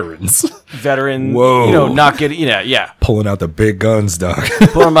 Veterans. veteran, Whoa. not getting Pulling out the big guns, dog.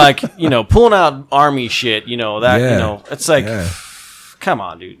 pulling out army shit. It's like, Yeah. come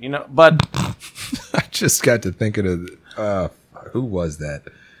on, dude. But I just got to thinking of who was that?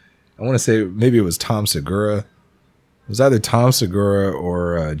 I want to say maybe it was Tom Segura. It was either Tom Segura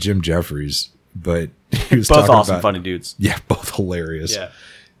or Jim Jeffries, but he was both talking awesome, about, funny dudes. Yeah, both hilarious. Yeah.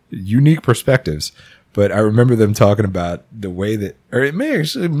 Unique perspectives. But I remember them talking about the way that, or it may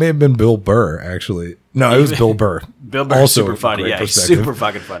have been Bill Burr, actually. No, it was Bill Burr. Bill Burr, Also super a funny. great Yeah, he's perspective. super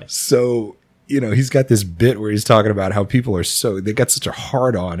fucking funny. So, he's got this bit where he's talking about how people are they got such a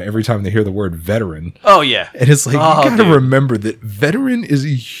hard on every time they hear the word veteran. Oh yeah, And it's like, Oh, you got to dude. remember that veteran is a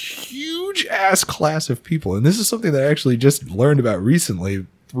huge ass class of people. And this is something that I actually just learned about recently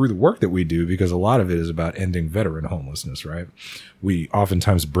through the work that we do, because a lot of it is about ending veteran homelessness, right? We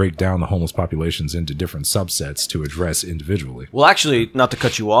oftentimes break down the homeless populations into different subsets to address individually. Well, actually, not to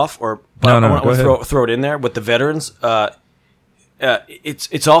cut you off, No, I go want to ahead. throw it in there with the veterans.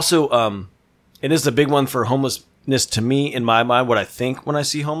 It's also it is the big one for homelessness to me in my mind. What I think when I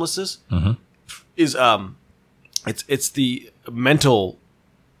see homelessness is it's the mental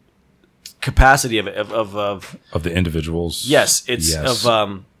capacity of it of Of the individuals. yes, it's Yes.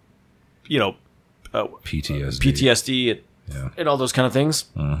 of PTSD. PTSD and all those kind of things.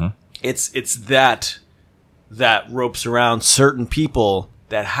 It's that ropes around certain people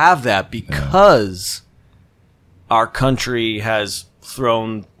that have that because our country has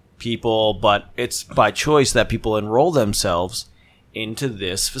thrown people, but it's by choice that people enroll themselves into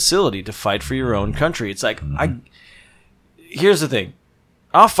this facility to fight for your own country. It's like, here's the thing.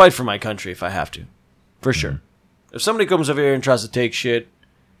 I'll fight for my country if I have to, for sure. If somebody comes over here and tries to take shit,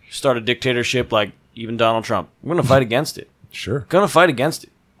 start a dictatorship like even Donald Trump, I'm going to fight against it. Sure. Going to fight against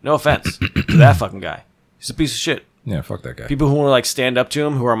it. No offense to that fucking guy. He's a piece of shit. Yeah, fuck that guy. People who want to like stand up to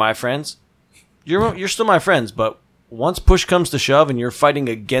him, who are my friends, you're still my friends, but once push comes to shove and you're fighting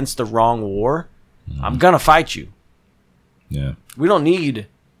against the wrong war, I'm going to fight you. Yeah. We don't need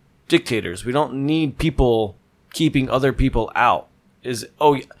dictators. We don't need people keeping other people out.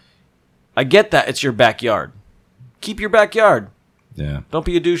 I get that it's your backyard. Keep your backyard. Yeah. Don't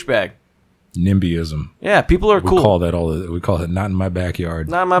be a douchebag. NIMBYism. Yeah, people are We cool. call that we call it not in my backyard.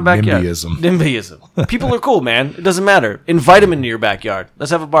 Not in my backyard. NIMBYism. NIMBYism. People are cool, man. It doesn't matter. Invite them into your backyard.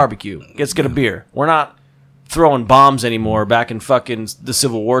 Let's have a barbecue. Let's get a beer. We're not throwing bombs anymore back in fucking the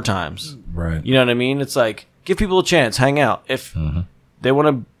Civil War times. Right. You know what I mean? It's like, give people a chance. Hang out. If they want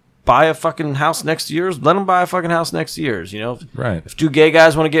to buy a fucking house next to yours, let them buy a fucking house next to yours, you know? Right. If two gay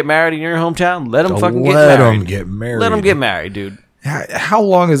guys want to get married in your hometown, let them fucking get Let married. them get married. Let them get married, dude. How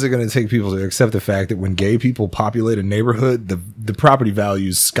long is it going to take people to accept the fact that when gay people populate a neighborhood, the property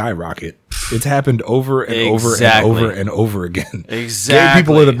values skyrocket? It's happened over and over and over and over again. Exactly. Gay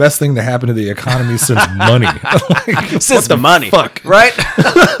people are the best thing to happen to the economy since money. Like, Since what the money. fuck? Right?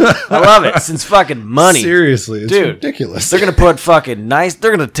 I love it. Since fucking money. Seriously, it's Dude, ridiculous. They're going to put fucking they're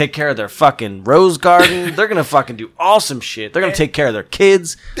going to take care of their fucking rose garden. They're going to fucking do awesome shit. They're going to take care of their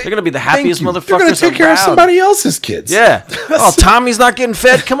kids. They're going to be the happiest motherfuckers They're going to take care of somebody else's kids. Yeah. Oh, Tommy's not getting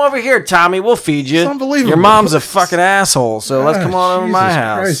fed? Come over here, Tommy. We'll feed you. It's unbelievable. Your mom's a fucking asshole, so let's come on over to my Jesus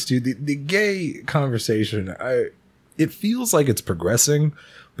house. Christ, dude, the gay conversation, it feels like it's progressing,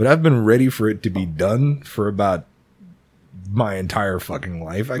 but I've been ready for it to be done for about my entire fucking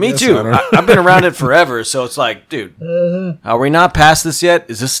life. I Me guess. too. I don't know. I've been around it forever, so it's like, dude, are we not past this yet?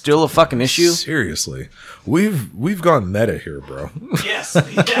 Is this still a fucking issue? Seriously, we've gone meta here, bro. Yes.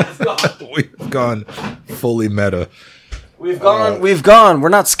 Yeah, We've gone fully meta. We've gone. We're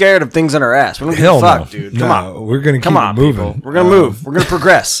not scared of things on our ass. We don't give Hell a fuck, no. dude. No, Come on. we're gonna Come keep on, it moving. people. We're gonna move. We're gonna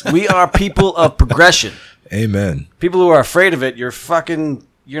progress. We are people of progression. Amen. People who are afraid of it, you're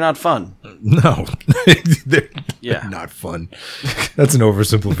not fun. No, they're Yeah. not fun. That's an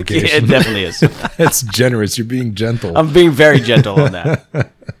oversimplification. It definitely is. That's generous. You're being gentle. I'm being very gentle on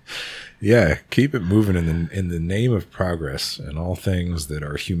that. Yeah, keep it moving in the name of progress and all things that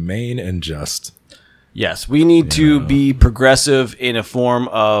are humane and just. Yes, we need to be progressive in a form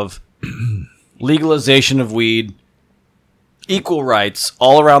of legalization of weed, equal rights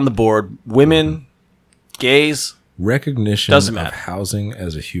all around the board, women, gays, Recognition Doesn't of matter. housing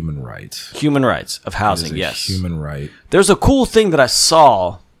as a human right. human rights of As housing. a Yes, human right. there's a cool thing that I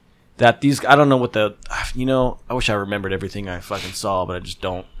saw that these. I don't know what I wish I remembered everything I fucking saw, but I just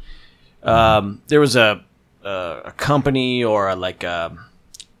don't. There was a company or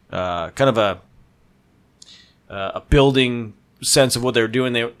kind of a building sense of what they were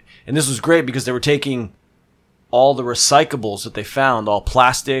doing. And this was great because they were taking all the recyclables that they found, all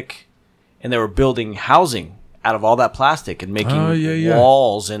plastic, and they were building housing out of all that plastic and making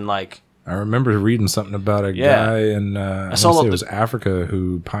walls and like. I remember reading something about a guy in I saw want to say it was Africa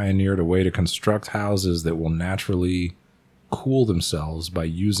who pioneered a way to construct houses that will naturally cool themselves by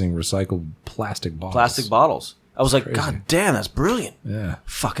using recycled plastic bottles. Plastic bottles. I was like, Crazy. God damn, that's brilliant. Yeah.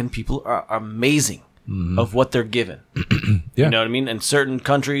 Fucking people are amazing of what they're given. Yeah. You know what I mean? In certain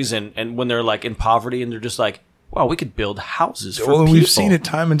countries and when they're like in poverty and they're just like, wow, we could build houses for Well, and people. we've seen it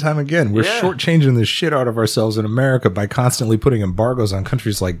time and time again. We're shortchanging the shit out of ourselves in America by constantly putting embargoes on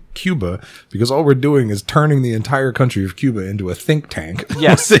countries like Cuba because all we're doing is turning the entire country of Cuba into a think tank.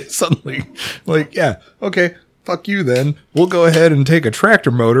 Yes. They suddenly, like, yeah, okay, fuck you then. We'll go ahead and take a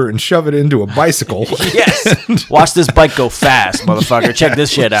tractor motor and shove it into a bicycle. Yes. Watch this bike go fast, motherfucker. Check this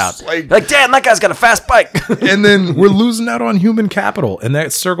shit out. Like- Damn, that guy's got a fast bike. And then we're losing out on human capital. And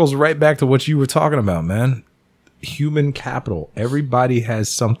that circles right back to what you were talking about, man. Human capital. Everybody has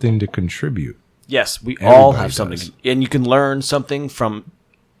something to contribute. Yes, we all Everybody have something. does. And you can learn something from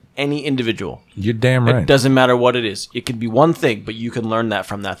any individual. You're damn right. It doesn't matter what it is. It could be one thing, but you can learn that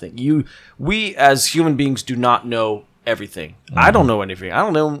from that thing. We as human beings do not know everything. I don't know anything. I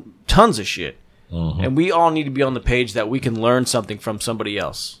don't know tons of shit. And we all need to be on the page that we can learn something from somebody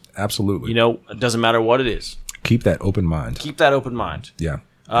else. Absolutely. You know, it doesn't matter what it is. Keep that open mind. Keep that open mind. Yeah.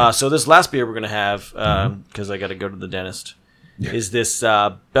 So this last beer we're going to have, because I got to go to the dentist, is this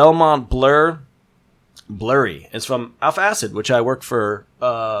Belmont Blurry. It's from Alpha Acid, which I work for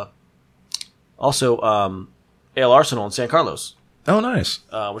also Ale Arsenal in San Carlos, Oh, nice.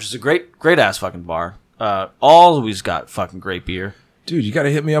 which is a great ass fucking bar. Always got fucking great beer. Dude, you got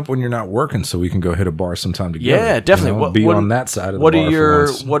to hit me up when you're not working so we can go hit a bar sometime together. Yeah, definitely. You know, be on that side of the what bar are your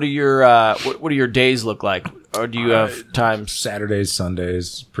for once. what are your days look like, or do you have times? Saturdays,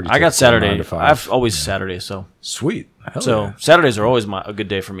 Sundays, pretty I got typical, 9 Saturday. to 5. I've always Saturday, so Sweet. Hell so yeah. Saturdays are always a good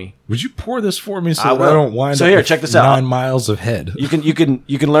day for me. Would you pour this for me so I that I will. don't wind So up here, with check this out. 9 miles of head? You can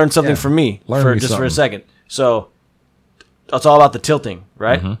learn something Yeah. from me Learn for me just for a something. second. So it's all about the tilting,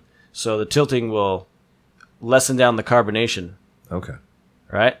 right? Mm-hmm. So the tilting will lessen down the carbonation, Okay.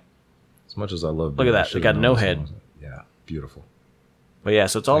 right? As much as I love Look at beer, I that. They should've got known no this head. one was- Yeah, beautiful. But yeah,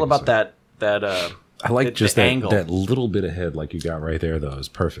 so it's all Thank you, about that I like just that angle. that little bit of head like you got right there, though, is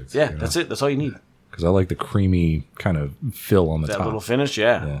perfect. Yeah, that's it. That's all you need. Because I like the creamy kind of fill on the That top. little finish,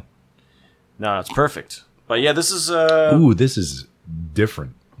 yeah. No, it's perfect. But yeah, this is Ooh, this is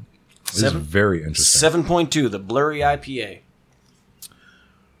different. This is very interesting. 7.2, the Blurry IPA.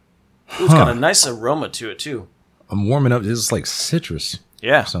 Ooh, it's got a nice aroma to it too. I'm warming up. This is like citrus.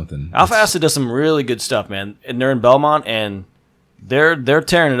 Yeah, Or something. Alpha Acid does some really good stuff, man. And they're in Belmont, and they're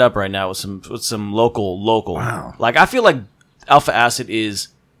tearing it up right now with some local. Wow. Like I feel like Alpha Acid is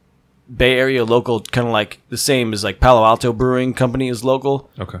Bay Area local, kind of like the same as like Palo Alto Brewing Company is local.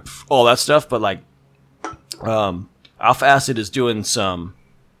 Okay. All that stuff, but like Alpha Acid is doing some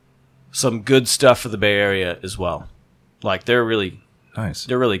good stuff for the Bay Area as well. Like they're really Nice.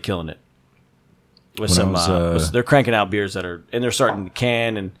 killing it. With they're cranking out beers and they're starting to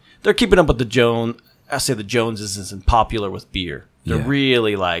can, and they're keeping up with the Jones. I say the Joneses isn't popular with beer. They're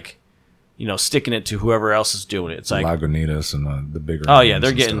really like, sticking it to whoever else is doing it. It's like Lagunitas and the bigger. oh yeah,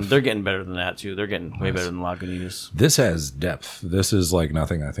 they're names and stuff. getting better than that too. They're getting way better than Lagunitas. This has depth. This is like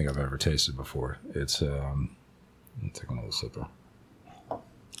nothing I think I've ever tasted before. It's let me take another sipper. Oh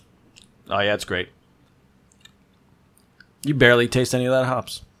yeah, it's great. You barely taste any of that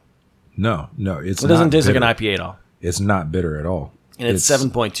hops. No, it's It doesn't not taste bitter. like an IPA at all. It's not bitter at all. And it's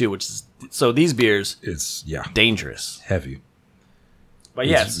 7.2, which is so these beers It's dangerous. heavy. But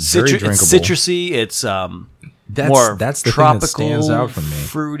yeah, It's it's, very it's drinkable. citrusy. It's more that's the tropical, thing that stands out from me.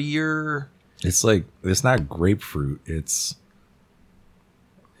 fruitier. It's like it's not grapefruit. It's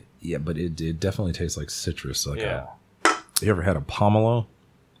but it definitely tastes like citrus. Like Yeah. you ever had a pomelo?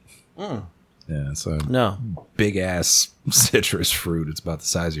 Yeah, it's a No. big ass citrus fruit. It's about the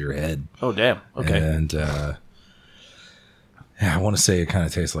size of your head. Oh damn. Okay. And I want to say it kind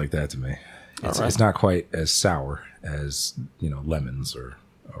of tastes like that to me. It's not quite as sour as lemons or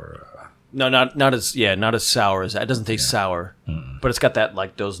No, not as sour as that. It doesn't taste sour, but it's got that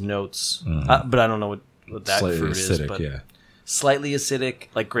like those notes. But I don't know what that slightly fruit acidic. is. But Yeah, slightly acidic,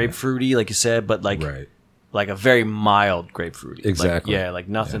 like grapefruity, like you said, but like right. like a very mild grapefruity. Exactly. Like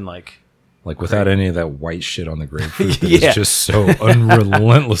nothing like. Like without any of that white shit on the grapefruit. That Yeah. is just so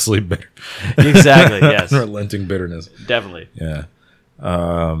unrelentlessly bitter. Exactly. Yes. Unrelenting bitterness. Definitely. Yeah.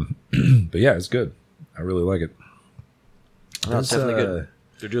 But yeah, it's good. I really like it. No, it's definitely good.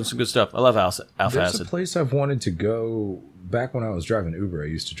 They're doing some good stuff. I love Alpha There's Acid. a place I've wanted to go. Back when I was driving Uber, I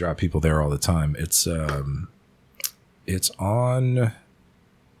used to drop people there all the time. It's on.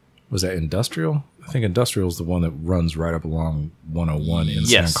 Was that Industrial? I think Industrial is the one that runs right up along 101 in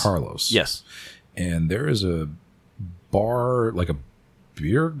Yes. San Carlos. Yes. And there is a bar, like a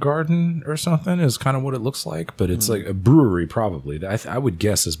beer garden or something, is kind of what it looks like. But it's like a brewery, probably. I would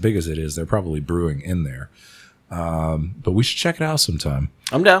guess, as big as it is, they're probably brewing in there. But we should check it out sometime.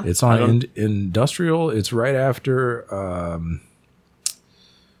 I'm down. It's on Industrial. It's right after a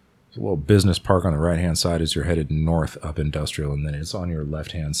little business park on the right-hand side as you're headed north up Industrial, and then it's on your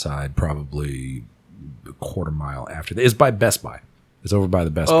left-hand side, probably a quarter mile after that. It's by Best Buy. It's over by the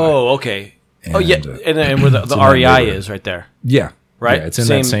Best Buy. Oh, okay. And, oh, yeah. And where the in that REI neighborhood. is right there. Yeah. Right? Yeah, it's in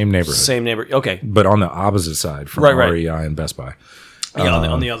that same neighborhood. Same neighborhood. Okay. But on the opposite side from Right. REI and Best Buy. Yeah,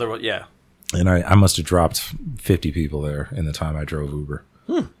 on the other one. Yeah. And I must have dropped 50 people there in the time I drove Uber.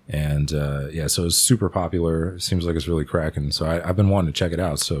 And so it's super popular. It seems like it's really cracking. So I've been wanting to check it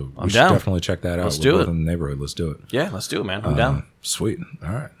out. So we should down. definitely check that out. Let's We're do both it. in the neighborhood. Let's do it. Yeah, let's do it, man. I'm down. Sweet. All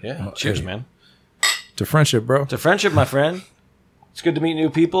right. Yeah. Well, Cheers, hey, man. To friendship, bro. To friendship, my friend. It's good to meet new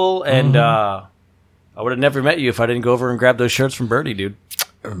people, and I would have never met you if I didn't go over and grab those shirts from Birdie, dude.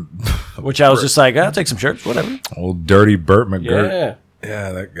 Which I was just like, I'll take some shirts, whatever. Old dirty Burt McGirt. Yeah.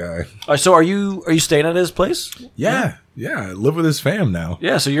 Yeah, that guy. So are you staying at his place? Yeah. I live with his fam now.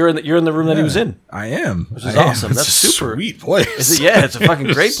 Yeah. So you're in the room that he was in. I am. Which is awesome. It's That's a super. sweet place. It's a fucking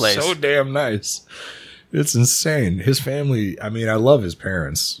great place. So damn nice. It's insane. His family, I mean, I love his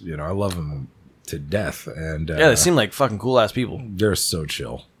parents. I love them to death. And Yeah, they seem like fucking cool ass people. they're so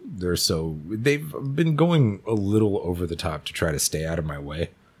chill. They've been going a little over the top to try to stay out of my way.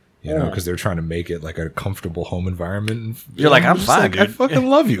 Because they're trying to make it like a comfortable home environment. You're like, I'm just fine, I dude. fucking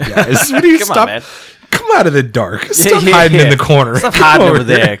love you guys. What do you Come on, stop? man. Come out of the dark. Stop hiding in the corner. Stop Come hiding over over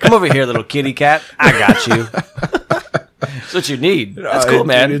there. Come over here, little kitty cat. I got you. That's what you need. That's cool,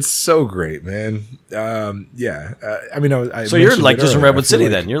 man. Dude, it's so great, man. I mean, I So you're mentioned like it just in earlier. Redwood I feel City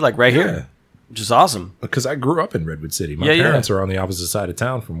like- then. You're like right here, which is awesome. Because I grew up in Redwood City. My Yeah. parents are on the opposite side of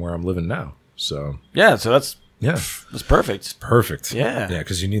town from where I'm living now. So Yeah, so that's perfect. perfect. Yeah.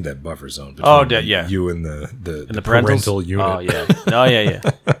 because you need that buffer zone Oh, between yeah. you and the And the parentals? parental unit. Oh yeah. Oh yeah.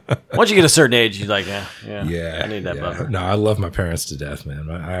 Once you get a certain age, you're like, I need that buffer. No, I love my parents to death,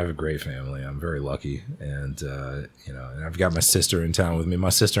 man. I have a great family. I'm very lucky, and and I've got my sister in town with me. My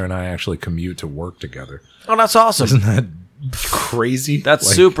sister and I actually commute to work together. Oh, that's awesome. Isn't that crazy? That's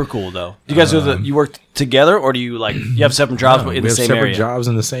super cool, though. Do you guys you work together, or do you you have separate jobs but in the same area? We have separate jobs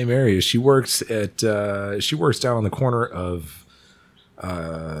in the same area. She works down on the corner of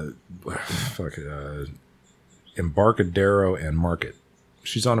Embarcadero and Market.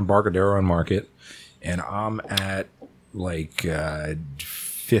 She's on Embarcadero and Market, and I'm at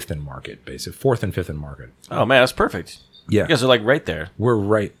 5th and Market, basically 4th and 5th and Market. Oh man, that's perfect. Yeah, you guys are right there. We're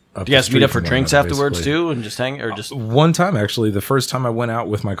right up. Do you guys meet up for drinks afterwards too, and just hang, or just one time actually? The first time I went out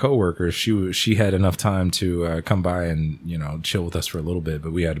with my coworkers, she had enough time to come by and chill with us for a little bit,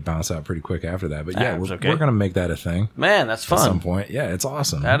 but we had to bounce out pretty quick after that. But yeah, we're gonna make that a thing. Man, that's fun. At some point, yeah, it's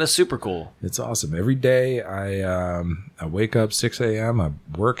awesome. That is super cool. It's awesome. Every day I wake up 6 a.m. I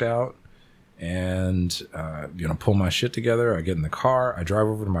work out and pull my shit together. I get in the car. I drive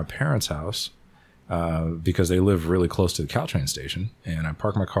over to my parents' house. Because they live really close to the Caltrain station, and I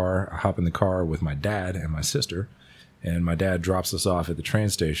park my car. I hop in the car with my dad and my sister, and my dad drops us off at the train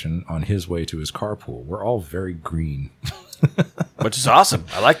station on his way to his carpool. We're all very green, which is awesome.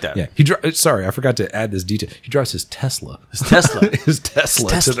 I like that. Yeah, sorry, I forgot to add this detail. He drives his Tesla. To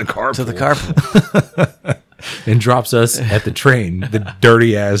the carpool. To the carpool. And drops us at the train, the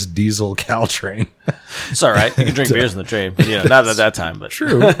dirty ass diesel Caltrain. It's all right. You can drink beers on the train, but not at that time. But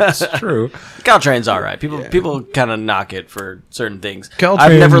true, it's true. Caltrain's all right. People kind of knock it for certain things. Caltrain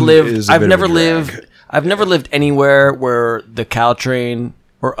I've never lived anywhere where the Caltrain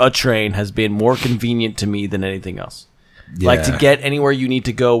or a train has been more convenient to me than anything else. Yeah. Like to get anywhere you need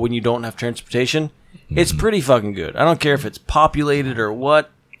to go when you don't have transportation, it's pretty fucking good. I don't care if it's populated or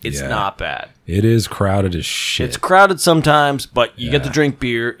what. It's not bad. It is crowded as shit. It's crowded sometimes, but you get to drink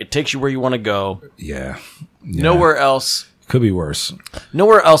beer. It takes you where you want to go. Yeah. Nowhere else. Could be worse.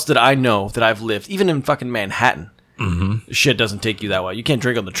 Nowhere else that I know that I've lived, even in fucking Manhattan, shit doesn't take you that way. You can't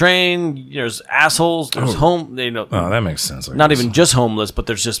drink on the train. There's assholes. There's Oh, that makes sense. Not even just homeless, but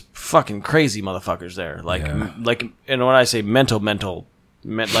there's just fucking crazy motherfuckers there. And when I say mental,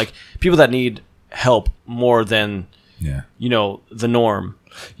 like people that need help more than the norm.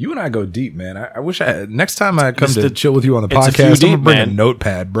 You and I go deep, man. I wish I had. Next time I come to chill with you on the podcast, I'm going to bring a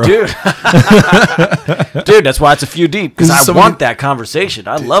notepad, bro. Dude, that's why it's a few deep. Because I want that conversation.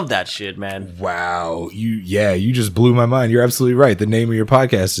 I love that shit, man. Wow. You just blew my mind. You're absolutely right. The name of your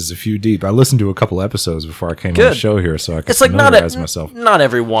podcast is A Few Deep. I listened to a couple episodes before I came on the show here, so I could familiarize myself. Not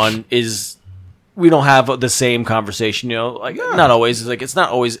everyone is... We don't have the same conversation, not always. It's not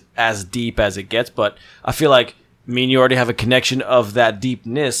always as deep as it gets, but I feel like me and you already have a connection of that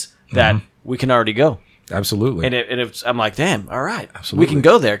deepness that we can already go. Absolutely. And I'm like, damn, all right. Absolutely. We can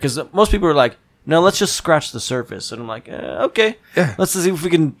go there. Because most people are like, no, let's just scratch the surface. And I'm like, okay. Yeah. Let's see if we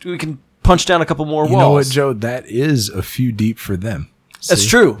can punch down a couple more walls. You know what, Joe? That is a few deep for them. See? That's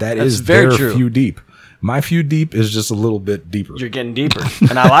true. That's very true. Few deep. My few deep is just a little bit deeper. You're getting deeper,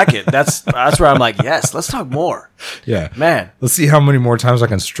 and I like it. That's where I'm like, yes, let's talk more. Yeah, man. Let's see how many more times I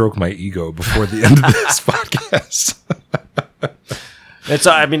can stroke my ego before the end of this podcast.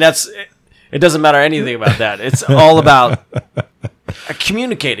 It doesn't matter anything about that. It's all about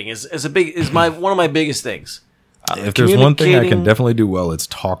communicating. Is one of my biggest things. If there's one thing I can definitely do well, it's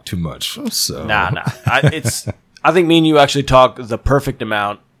talk too much. So nah. I think me and you actually talk the perfect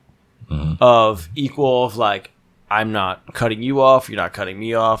amount. Of equal of like, I'm not cutting you off, you're not cutting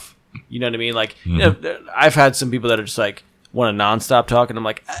me off. You know what I mean? Like, I've had some people that are just like want to nonstop talk, and I'm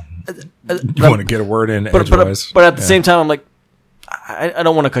like, you want to get a word in edgewise. But at the same time, I'm like, I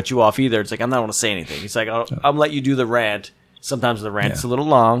don't want to cut you off either. It's like I'm not want to say anything. It's like I'll let you do the rant. Sometimes the rant's a little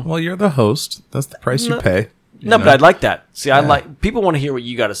long. Well, you're the host. That's the price you pay. But I'd like that. See, I like people want to hear what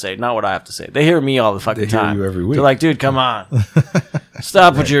you got to say, not what I have to say. They hear me all the fucking time. They hear you every week. They're like, dude, come on,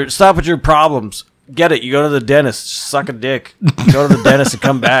 stop with your problems. Get it? You go to the dentist, suck a dick. Go to the dentist and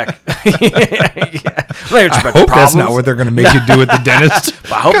come back. I hope that's not what they're going to make you do at the dentist.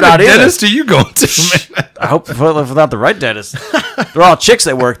 I hope not. Either. Dentist are you going to? Man? I hope without the right dentist. They're all chicks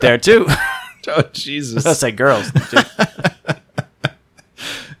that work there too. Oh Jesus! I say girls.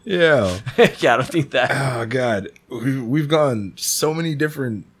 Yeah. Yeah, I don't need that. Oh, God. We've gone so many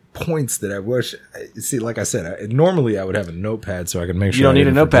different points that I wish... See, like I said, normally I would have a notepad so I can make sure... You don't need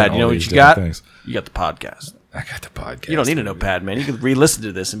a notepad. You know what you got? Things. You got the podcast. I got the podcast. You don't need a notepad, man. You can re-listen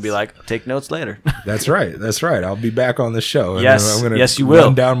to this and be like, take notes later. That's right. I'll be back on the show. Yes, I'm gonna yes, you will.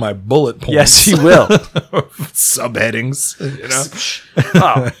 Run down my bullet points. Yes, you will. Subheadings,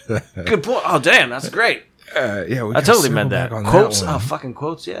 Oh, good point. Oh, damn, that's great. Yeah, we I gotta totally circle meant back that. on Quotes? one. Oh, fucking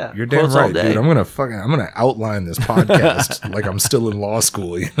quotes, yeah. You're damn Quotes all right, day. dude. I'm gonna outline this podcast like I'm still in law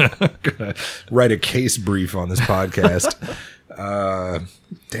school. You know? I'm gonna write a case brief on this podcast.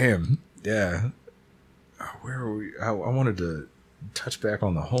 Damn, yeah. Where are we? I wanted to touch back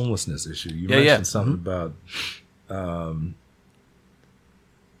on the homelessness issue. You mentioned something about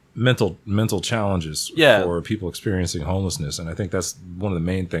mental challenges for people experiencing homelessness, and I think that's one of the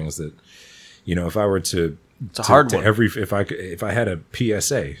main things that, you know, if I were to, it's a hard one. If I had a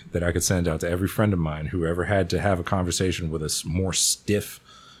PSA that I could send out to every friend of mine who ever had to have a conversation with a more stiff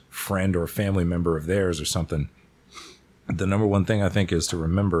friend or family member of theirs or something, the number one thing I think is to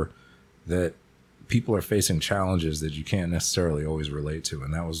remember that people are facing challenges that you can't necessarily always relate to,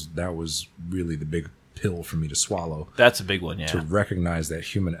 and that was really the big pill for me to swallow. That's a big one, yeah. To recognize that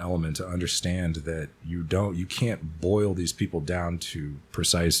human element, to understand that you can't boil these people down to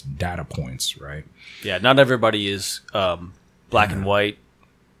precise data points, right? Yeah, not everybody is black and white.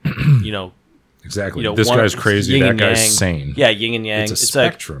 You know, exactly. You know, this guy's crazy. That guy's yang. sane. Yeah, yin and yang. It's a It's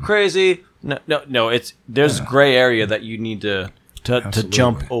spectrum. like crazy. No. It's there's gray area that you need to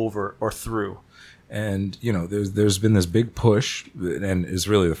jump over or through. And, you know, there's been this big push, and is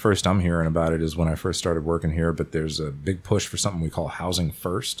really the first I'm hearing about it is when I first started working here, but there's a big push for something we call housing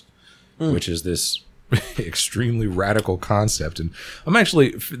first, which is this extremely radical concept. And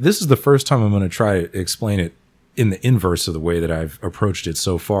this is the first time I'm going to try to explain it in the inverse of the way that I've approached it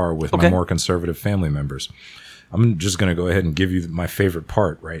so far with my more conservative family members. I'm just going to go ahead and give you my favorite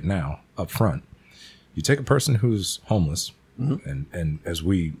part right now up front. You take a person who's homeless, and as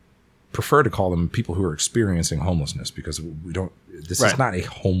we prefer to call them people who are experiencing homelessness, because this is not a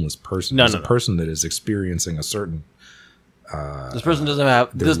homeless person. It's a person that is experiencing a certain this person doesn't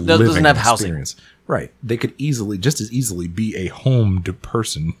have housing. Experience. Right. They could just as easily be a homed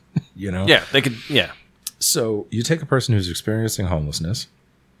person, you know? Yeah, they could, yeah. So you take a person who's experiencing homelessness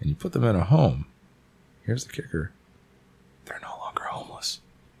and you put them in a home. Here's the kicker. They're no longer homeless.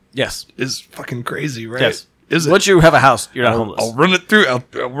 Yes. It's fucking crazy, right? Yes. Is it? Once you have a house, you're not homeless. I'll run it through. I'll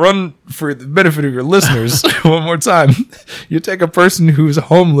run for the benefit of your listeners one more time. You take a person who's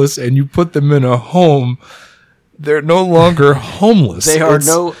homeless and you put them in a home. They're no longer homeless. They are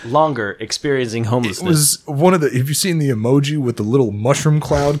no longer experiencing homelessness. It was one of the. Have you seen the emoji with the little mushroom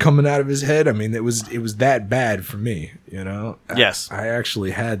cloud coming out of his head? I mean, it was that bad for me. You know. Yes. I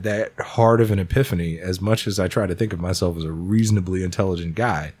actually had that hard of an epiphany. As much as I try to think of myself as a reasonably intelligent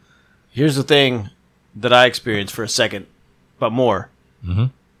guy. Here's the thing that I experienced for a second, but more. Mm-hmm.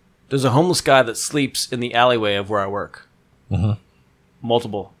 There's a homeless guy that sleeps in the alleyway of where I work. Mm-hmm.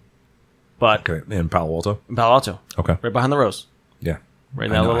 Multiple. But in Palo Alto? In Palo Alto. Okay. Right behind the Rose. Yeah. Right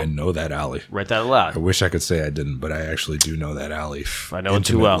in that I know that alley. Right that alley. I wish I could say I didn't, but I actually do know that alley. I know it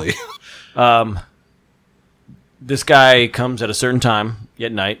too well. This guy comes at a certain time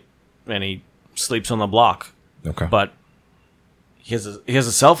at night, and he sleeps on the block. Okay. But he has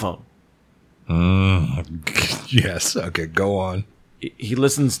a cell phone. Yes. Okay, go on. He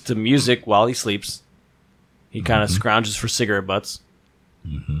listens to music while he sleeps. He kind of scrounges for cigarette butts.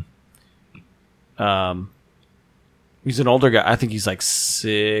 Mm-hmm. He's an older guy. I think he's like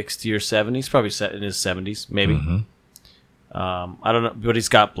 60 or 70. He's probably in his 70s, maybe. Mm-hmm. I don't know, but he's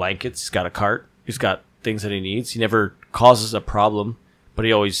got blankets. He's got a cart. He's got things that he needs. He never causes a problem, but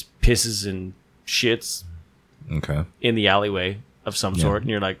he always pisses and shits in the alleyway of some sort.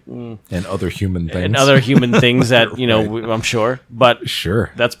 And you're like... And other human things. And other human things that, you know, I'm sure. But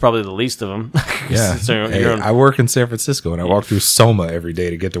that's probably the least of them. Yeah. So I work in San Francisco, and I walk through Soma every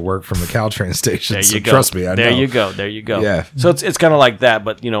day to get to work from the Caltrain station. There so you go. Trust me, I know. There you go. Yeah. So it's kind of like that,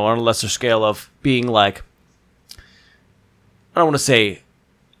 but, you know, on a lesser scale of being like... I don't want to say...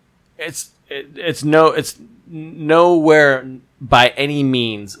 It's nowhere by any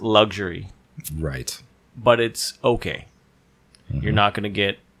means luxury. Right. But it's okay. Mm-hmm.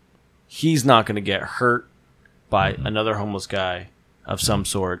 He's not going to get hurt by another homeless guy of some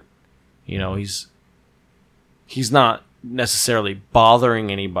sort. You know, he's not necessarily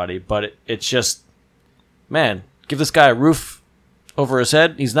bothering anybody, but it's just, man, give this guy a roof over his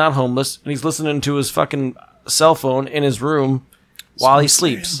head. He's not homeless, and he's listening to his fucking cell phone in his room while he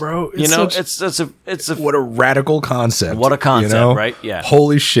sleeps, bro. You know, it's a what a radical concept. What a concept, you know? right? Yeah.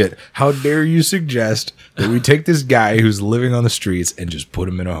 Holy shit! How dare you suggest that we take this guy who's living on the streets and just put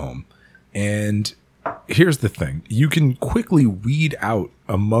him in a home? And here's the thing: you can quickly weed out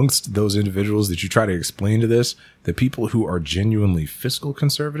amongst those individuals that you try to explain to this the people who are genuinely fiscal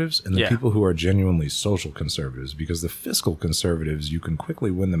conservatives and the people who are genuinely social conservatives. Because the fiscal conservatives, you can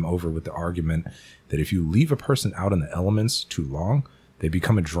quickly win them over with the argument that if you leave a person out in the elements too long, they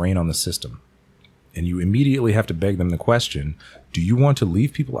become a drain on the system. And you immediately have to beg them the question, do you want to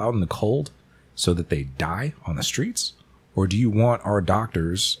leave people out in the cold so that they die on the streets? Or do you want our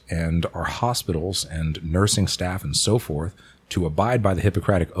doctors and our hospitals and nursing staff and so forth to abide by the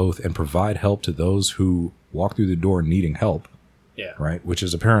Hippocratic Oath and provide help to those who walk through the door needing help? Yeah. Right. Which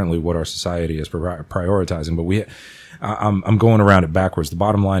is apparently what our society is prioritizing. But I'm going around it backwards. The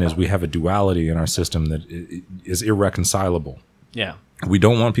bottom line is we have a duality in our system that is irreconcilable. Yeah. We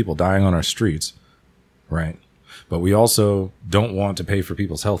don't want people dying on our streets. Right. But we also don't want to pay for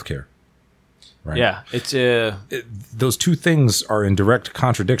people's health care. Right. Yeah. It's those two things are in direct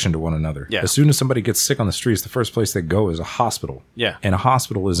contradiction to one another. Yeah. As soon as somebody gets sick on the streets, the first place they go is a hospital. Yeah. And a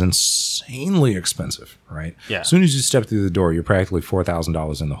hospital is insanely expensive, right? Yeah. As soon as you step through the door, you're practically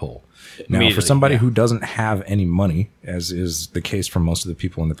 $4,000 in the hole. Now, for somebody who doesn't have any money, as is the case for most of the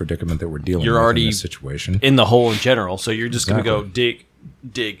people in the predicament that we're dealing with in this situation, in the hole in general, so you're just Exactly. going to go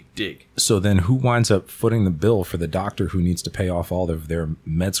dig. So then who winds up footing the bill for the doctor who needs to pay off all of their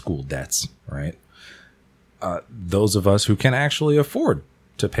med school debts, right? Those of us who can actually afford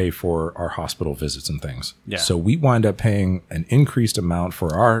to pay for our hospital visits and things. Yeah. So we wind up paying an increased amount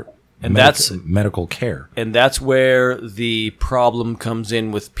for our And that's medical care. And that's where the problem comes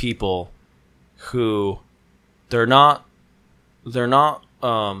in with people who they're not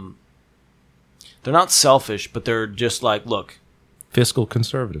selfish, but they're just like, look, Fiscal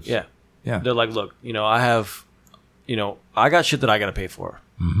conservatives. yeah. Yeah. They're like, look, I got shit that I got to pay for.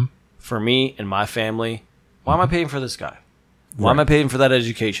 Mm-hmm. For me and my family, why am I paying for this guy? Why am I paying for that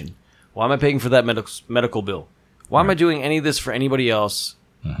education? Why am I paying for that medical bill? Why am I doing any of this for anybody else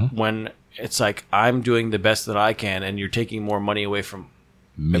when it's like I'm doing the best that I can and you're taking more money away from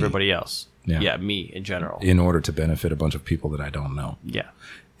everybody else? Yeah. Me in general. In order to benefit a bunch of people that I don't know. Yeah.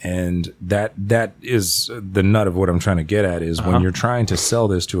 And that is the nut of what I'm trying to get at is when you're trying to sell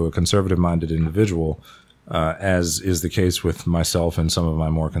this to a conservative-minded individual, as is the case with myself and some of my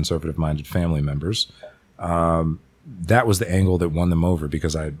more conservative-minded family members, that was the angle that won them over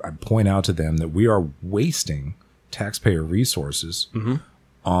because I point out to them that we are wasting taxpayer resources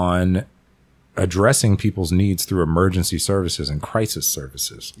on addressing people's needs through emergency services and crisis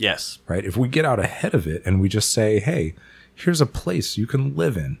services. Yes. Right? If we get out ahead of it and we just say, hey, here's a place you can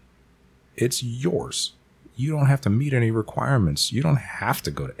live in. It's yours. You don't have to meet any requirements. You don't have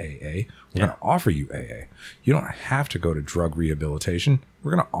to go to AA. We're going to offer you AA. You don't have to go to drug rehabilitation.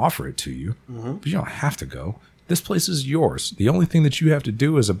 We're going to offer it to you, but you don't have to go. This place is yours. The only thing that you have to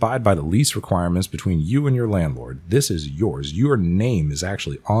do is abide by the lease requirements between you and your landlord. This is yours. Your name is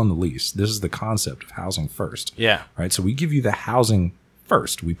actually on the lease. This is the concept of housing first. Yeah. Right. So we give you the housing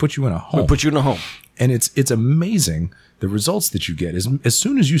first. We put you in a home. And it's amazing the results that you get is as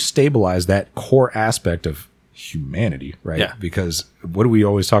soon as you stabilize that core aspect of humanity, right? Yeah. Because what do we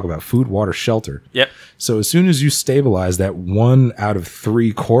always talk about? Food, water, shelter. Yep. So as soon as you stabilize that 1 out of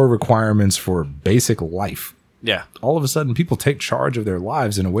 3 core requirements for basic life, Yeah. all of a sudden people take charge of their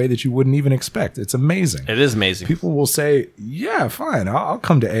lives in a way that you wouldn't even expect. It's amazing. It is amazing. People will say, yeah, fine, I'll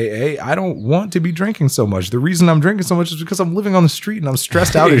come to AA. I don't want to be drinking so much. The reason I'm drinking so much is because I'm living on the street and I'm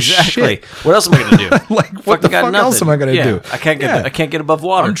stressed out as shit. What else am I going to do? Like, what the fuck else am I going to do? I can't get above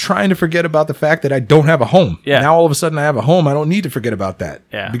water. I'm trying to forget about the fact that I don't have a home. Yeah. Now all of a sudden I have a home. I don't need to forget about that.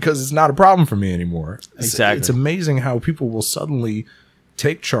 Yeah. Because it's not a problem for me anymore. Exactly. It's amazing how people will suddenly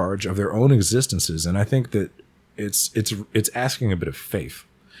take charge of their own existences. And I think that it's asking a bit of faith.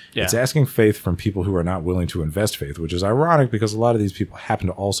 Yeah. It's asking faith from people who are not willing to invest faith, which is ironic because a lot of these people happen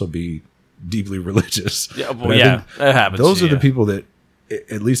to also be deeply religious. Yeah, But well, I yeah, think that happens. Those are the yeah. people that,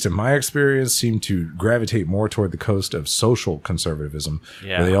 at least in my experience, seem to gravitate more toward the coast of social conservatism.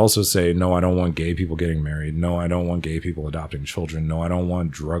 Yeah. Where they also say, no, I don't want gay people getting married. No, I don't want gay people adopting children. No, I don't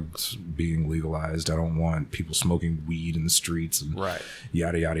want drugs being legalized. I don't want people smoking weed in the streets and Right.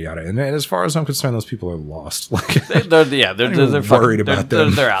 yada, yada, yada. And as far as I'm concerned, those people are lost. Like, They're even fucking- worried about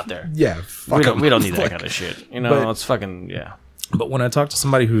them. They're out there. yeah, fuck We don't 'em. need that Like, kind of shit. You know, but- it's fucking yeah. But when I talk to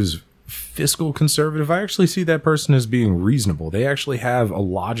somebody who's fiscal conservative, I actually see that person as being reasonable. They actually have a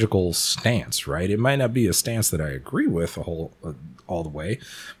logical stance, right? It might not be a stance that I agree with all the way,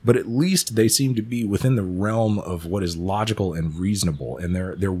 but at least they seem to be within the realm of what is logical and reasonable, and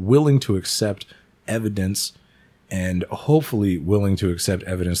they're willing to accept evidence and hopefully willing to accept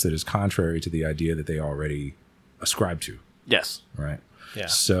evidence that is contrary to the idea that they already ascribe to, Yes. right? Yeah.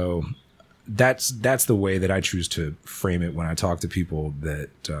 So that's the way that I choose to frame it when I talk to people that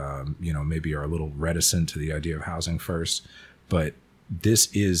maybe are a little reticent to the idea of housing first. But this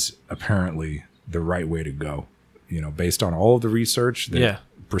is apparently the right way to go. Based on all of the research that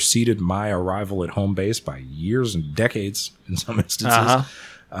preceded my arrival at home base by years and decades in some instances.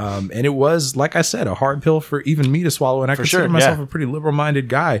 And it was, like I said, a hard pill for even me to swallow. And I consider sure, myself yeah. a pretty liberal-minded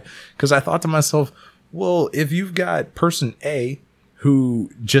guy because I thought to myself, well, if you've got person A who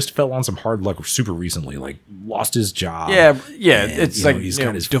just fell on some hard luck super recently, like lost his job. Yeah. and, It's you know, like he's you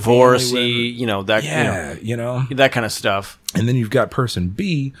got know, his divorcey, family with him. that kind of stuff. And then you've got person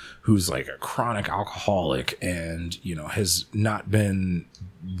B who's like a chronic alcoholic and, has not been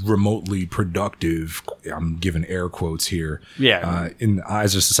remotely productive. I'm giving air quotes here. Yeah. In the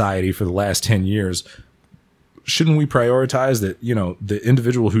eyes of society for the last 10 years. Shouldn't we prioritize that, the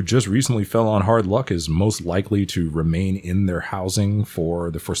individual who just recently fell on hard luck is most likely to remain in their housing for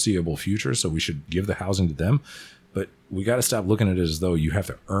the foreseeable future? So we should give the housing to them. But we got to stop looking at it as though you have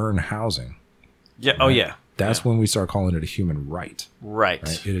to earn housing. Yeah. Oh, yeah. That's when we start calling it a human right. Right.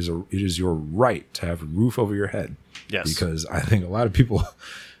 It is your right to have a roof over your head. Yes. Because I think a lot of people,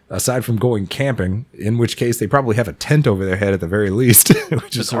 aside from going camping, in which case they probably have a tent over their head at the very least,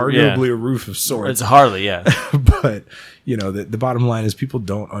 which is arguably a roof of sorts. It's hardly, yeah. But, the bottom line is people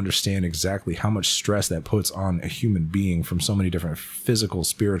don't understand exactly how much stress that puts on a human being from so many different physical,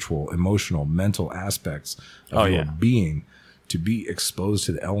 spiritual, emotional, mental aspects of your being to be exposed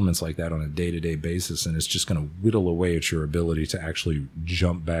to the elements like that on a day-to-day basis. And it's just going to whittle away at your ability to actually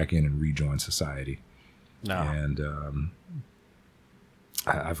jump back in and rejoin society. No. And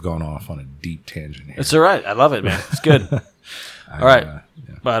I've gone off on a deep tangent here. It's all right. I love it, man. It's good. All right.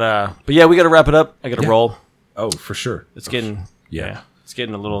 But yeah, we got to wrap it up. I got to roll. Oh, for sure. It's getting it's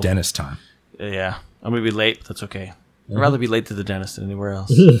getting a little dentist time. Yeah. I'm going to be late, but that's okay. I'd rather be late to the dentist than anywhere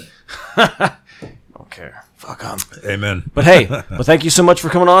else. Don't care. Fuck them. Amen. But hey, thank you so much for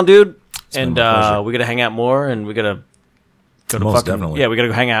coming on, dude. And been my pleasure. we got to hang out more, and we got to go to Most definitely. Yeah, we got to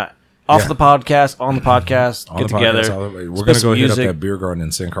go hang out off the podcast, on the podcast, get together. We're going to go hit up that beer garden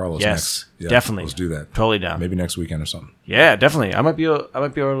in San Carlos Yes, next. Yeah, definitely. Let's do that. Totally down. Maybe next weekend or something. Yeah, definitely. I might be able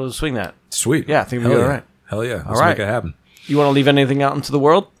to swing that. Sweet. Yeah, I think Hell we'll be yeah. all right. Hell yeah. Let's All right. make it happen. You want to leave anything out into the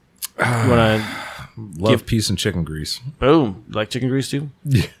world? You want to Love, peace, and chicken grease. boom? You like chicken grease too?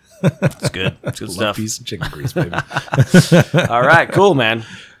 Yeah. It's good. It's good Love, stuff. peace, and chicken grease, baby. All right, cool, man.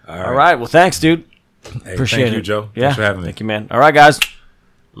 All right. Well, thanks, dude. Hey, Appreciate thank it. you, Joe. Yeah. Thanks for having me. Thank you, man. All right, guys.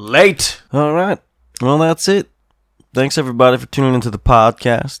 Late. All right. Well, that's it. Thanks, everybody, for tuning into the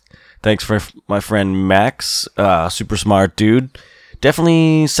podcast. Thanks for my friend Max. Super smart dude.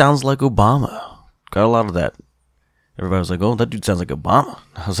 Definitely sounds like Obama. Got a lot of that. Everybody was like, oh, that dude sounds like Obama.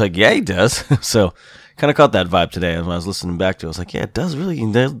 I was like, yeah, he does. So, kind of caught that vibe today when I was listening back to it. I was like, yeah, it does really.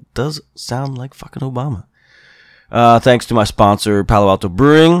 It does sound like fucking Obama. Thanks to my sponsor, Palo Alto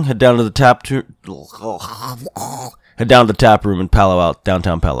Brewing. Head down to the tap room in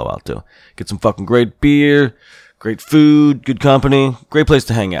downtown Palo Alto. Get some fucking great beer, great food, good company, great place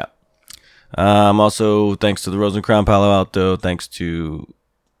to hang out. Also, thanks to the Rose and Crown Palo Alto. Thanks to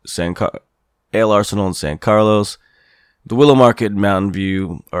Ale Arsenal in San Carlos. The Willow Market in Mountain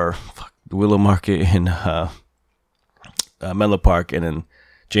View, the Willow Market in Menlo Park, and in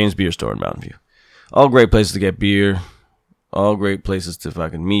James Beer Store in Mountain View. All great places to get beer. All great places to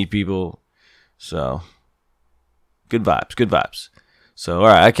fucking meet people. So, good vibes. So,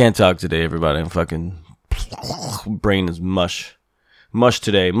 alright, I can't talk today, everybody. I'm fucking brain is mush. Mush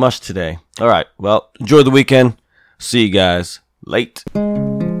today. Alright, well, enjoy the weekend. See you guys. Late.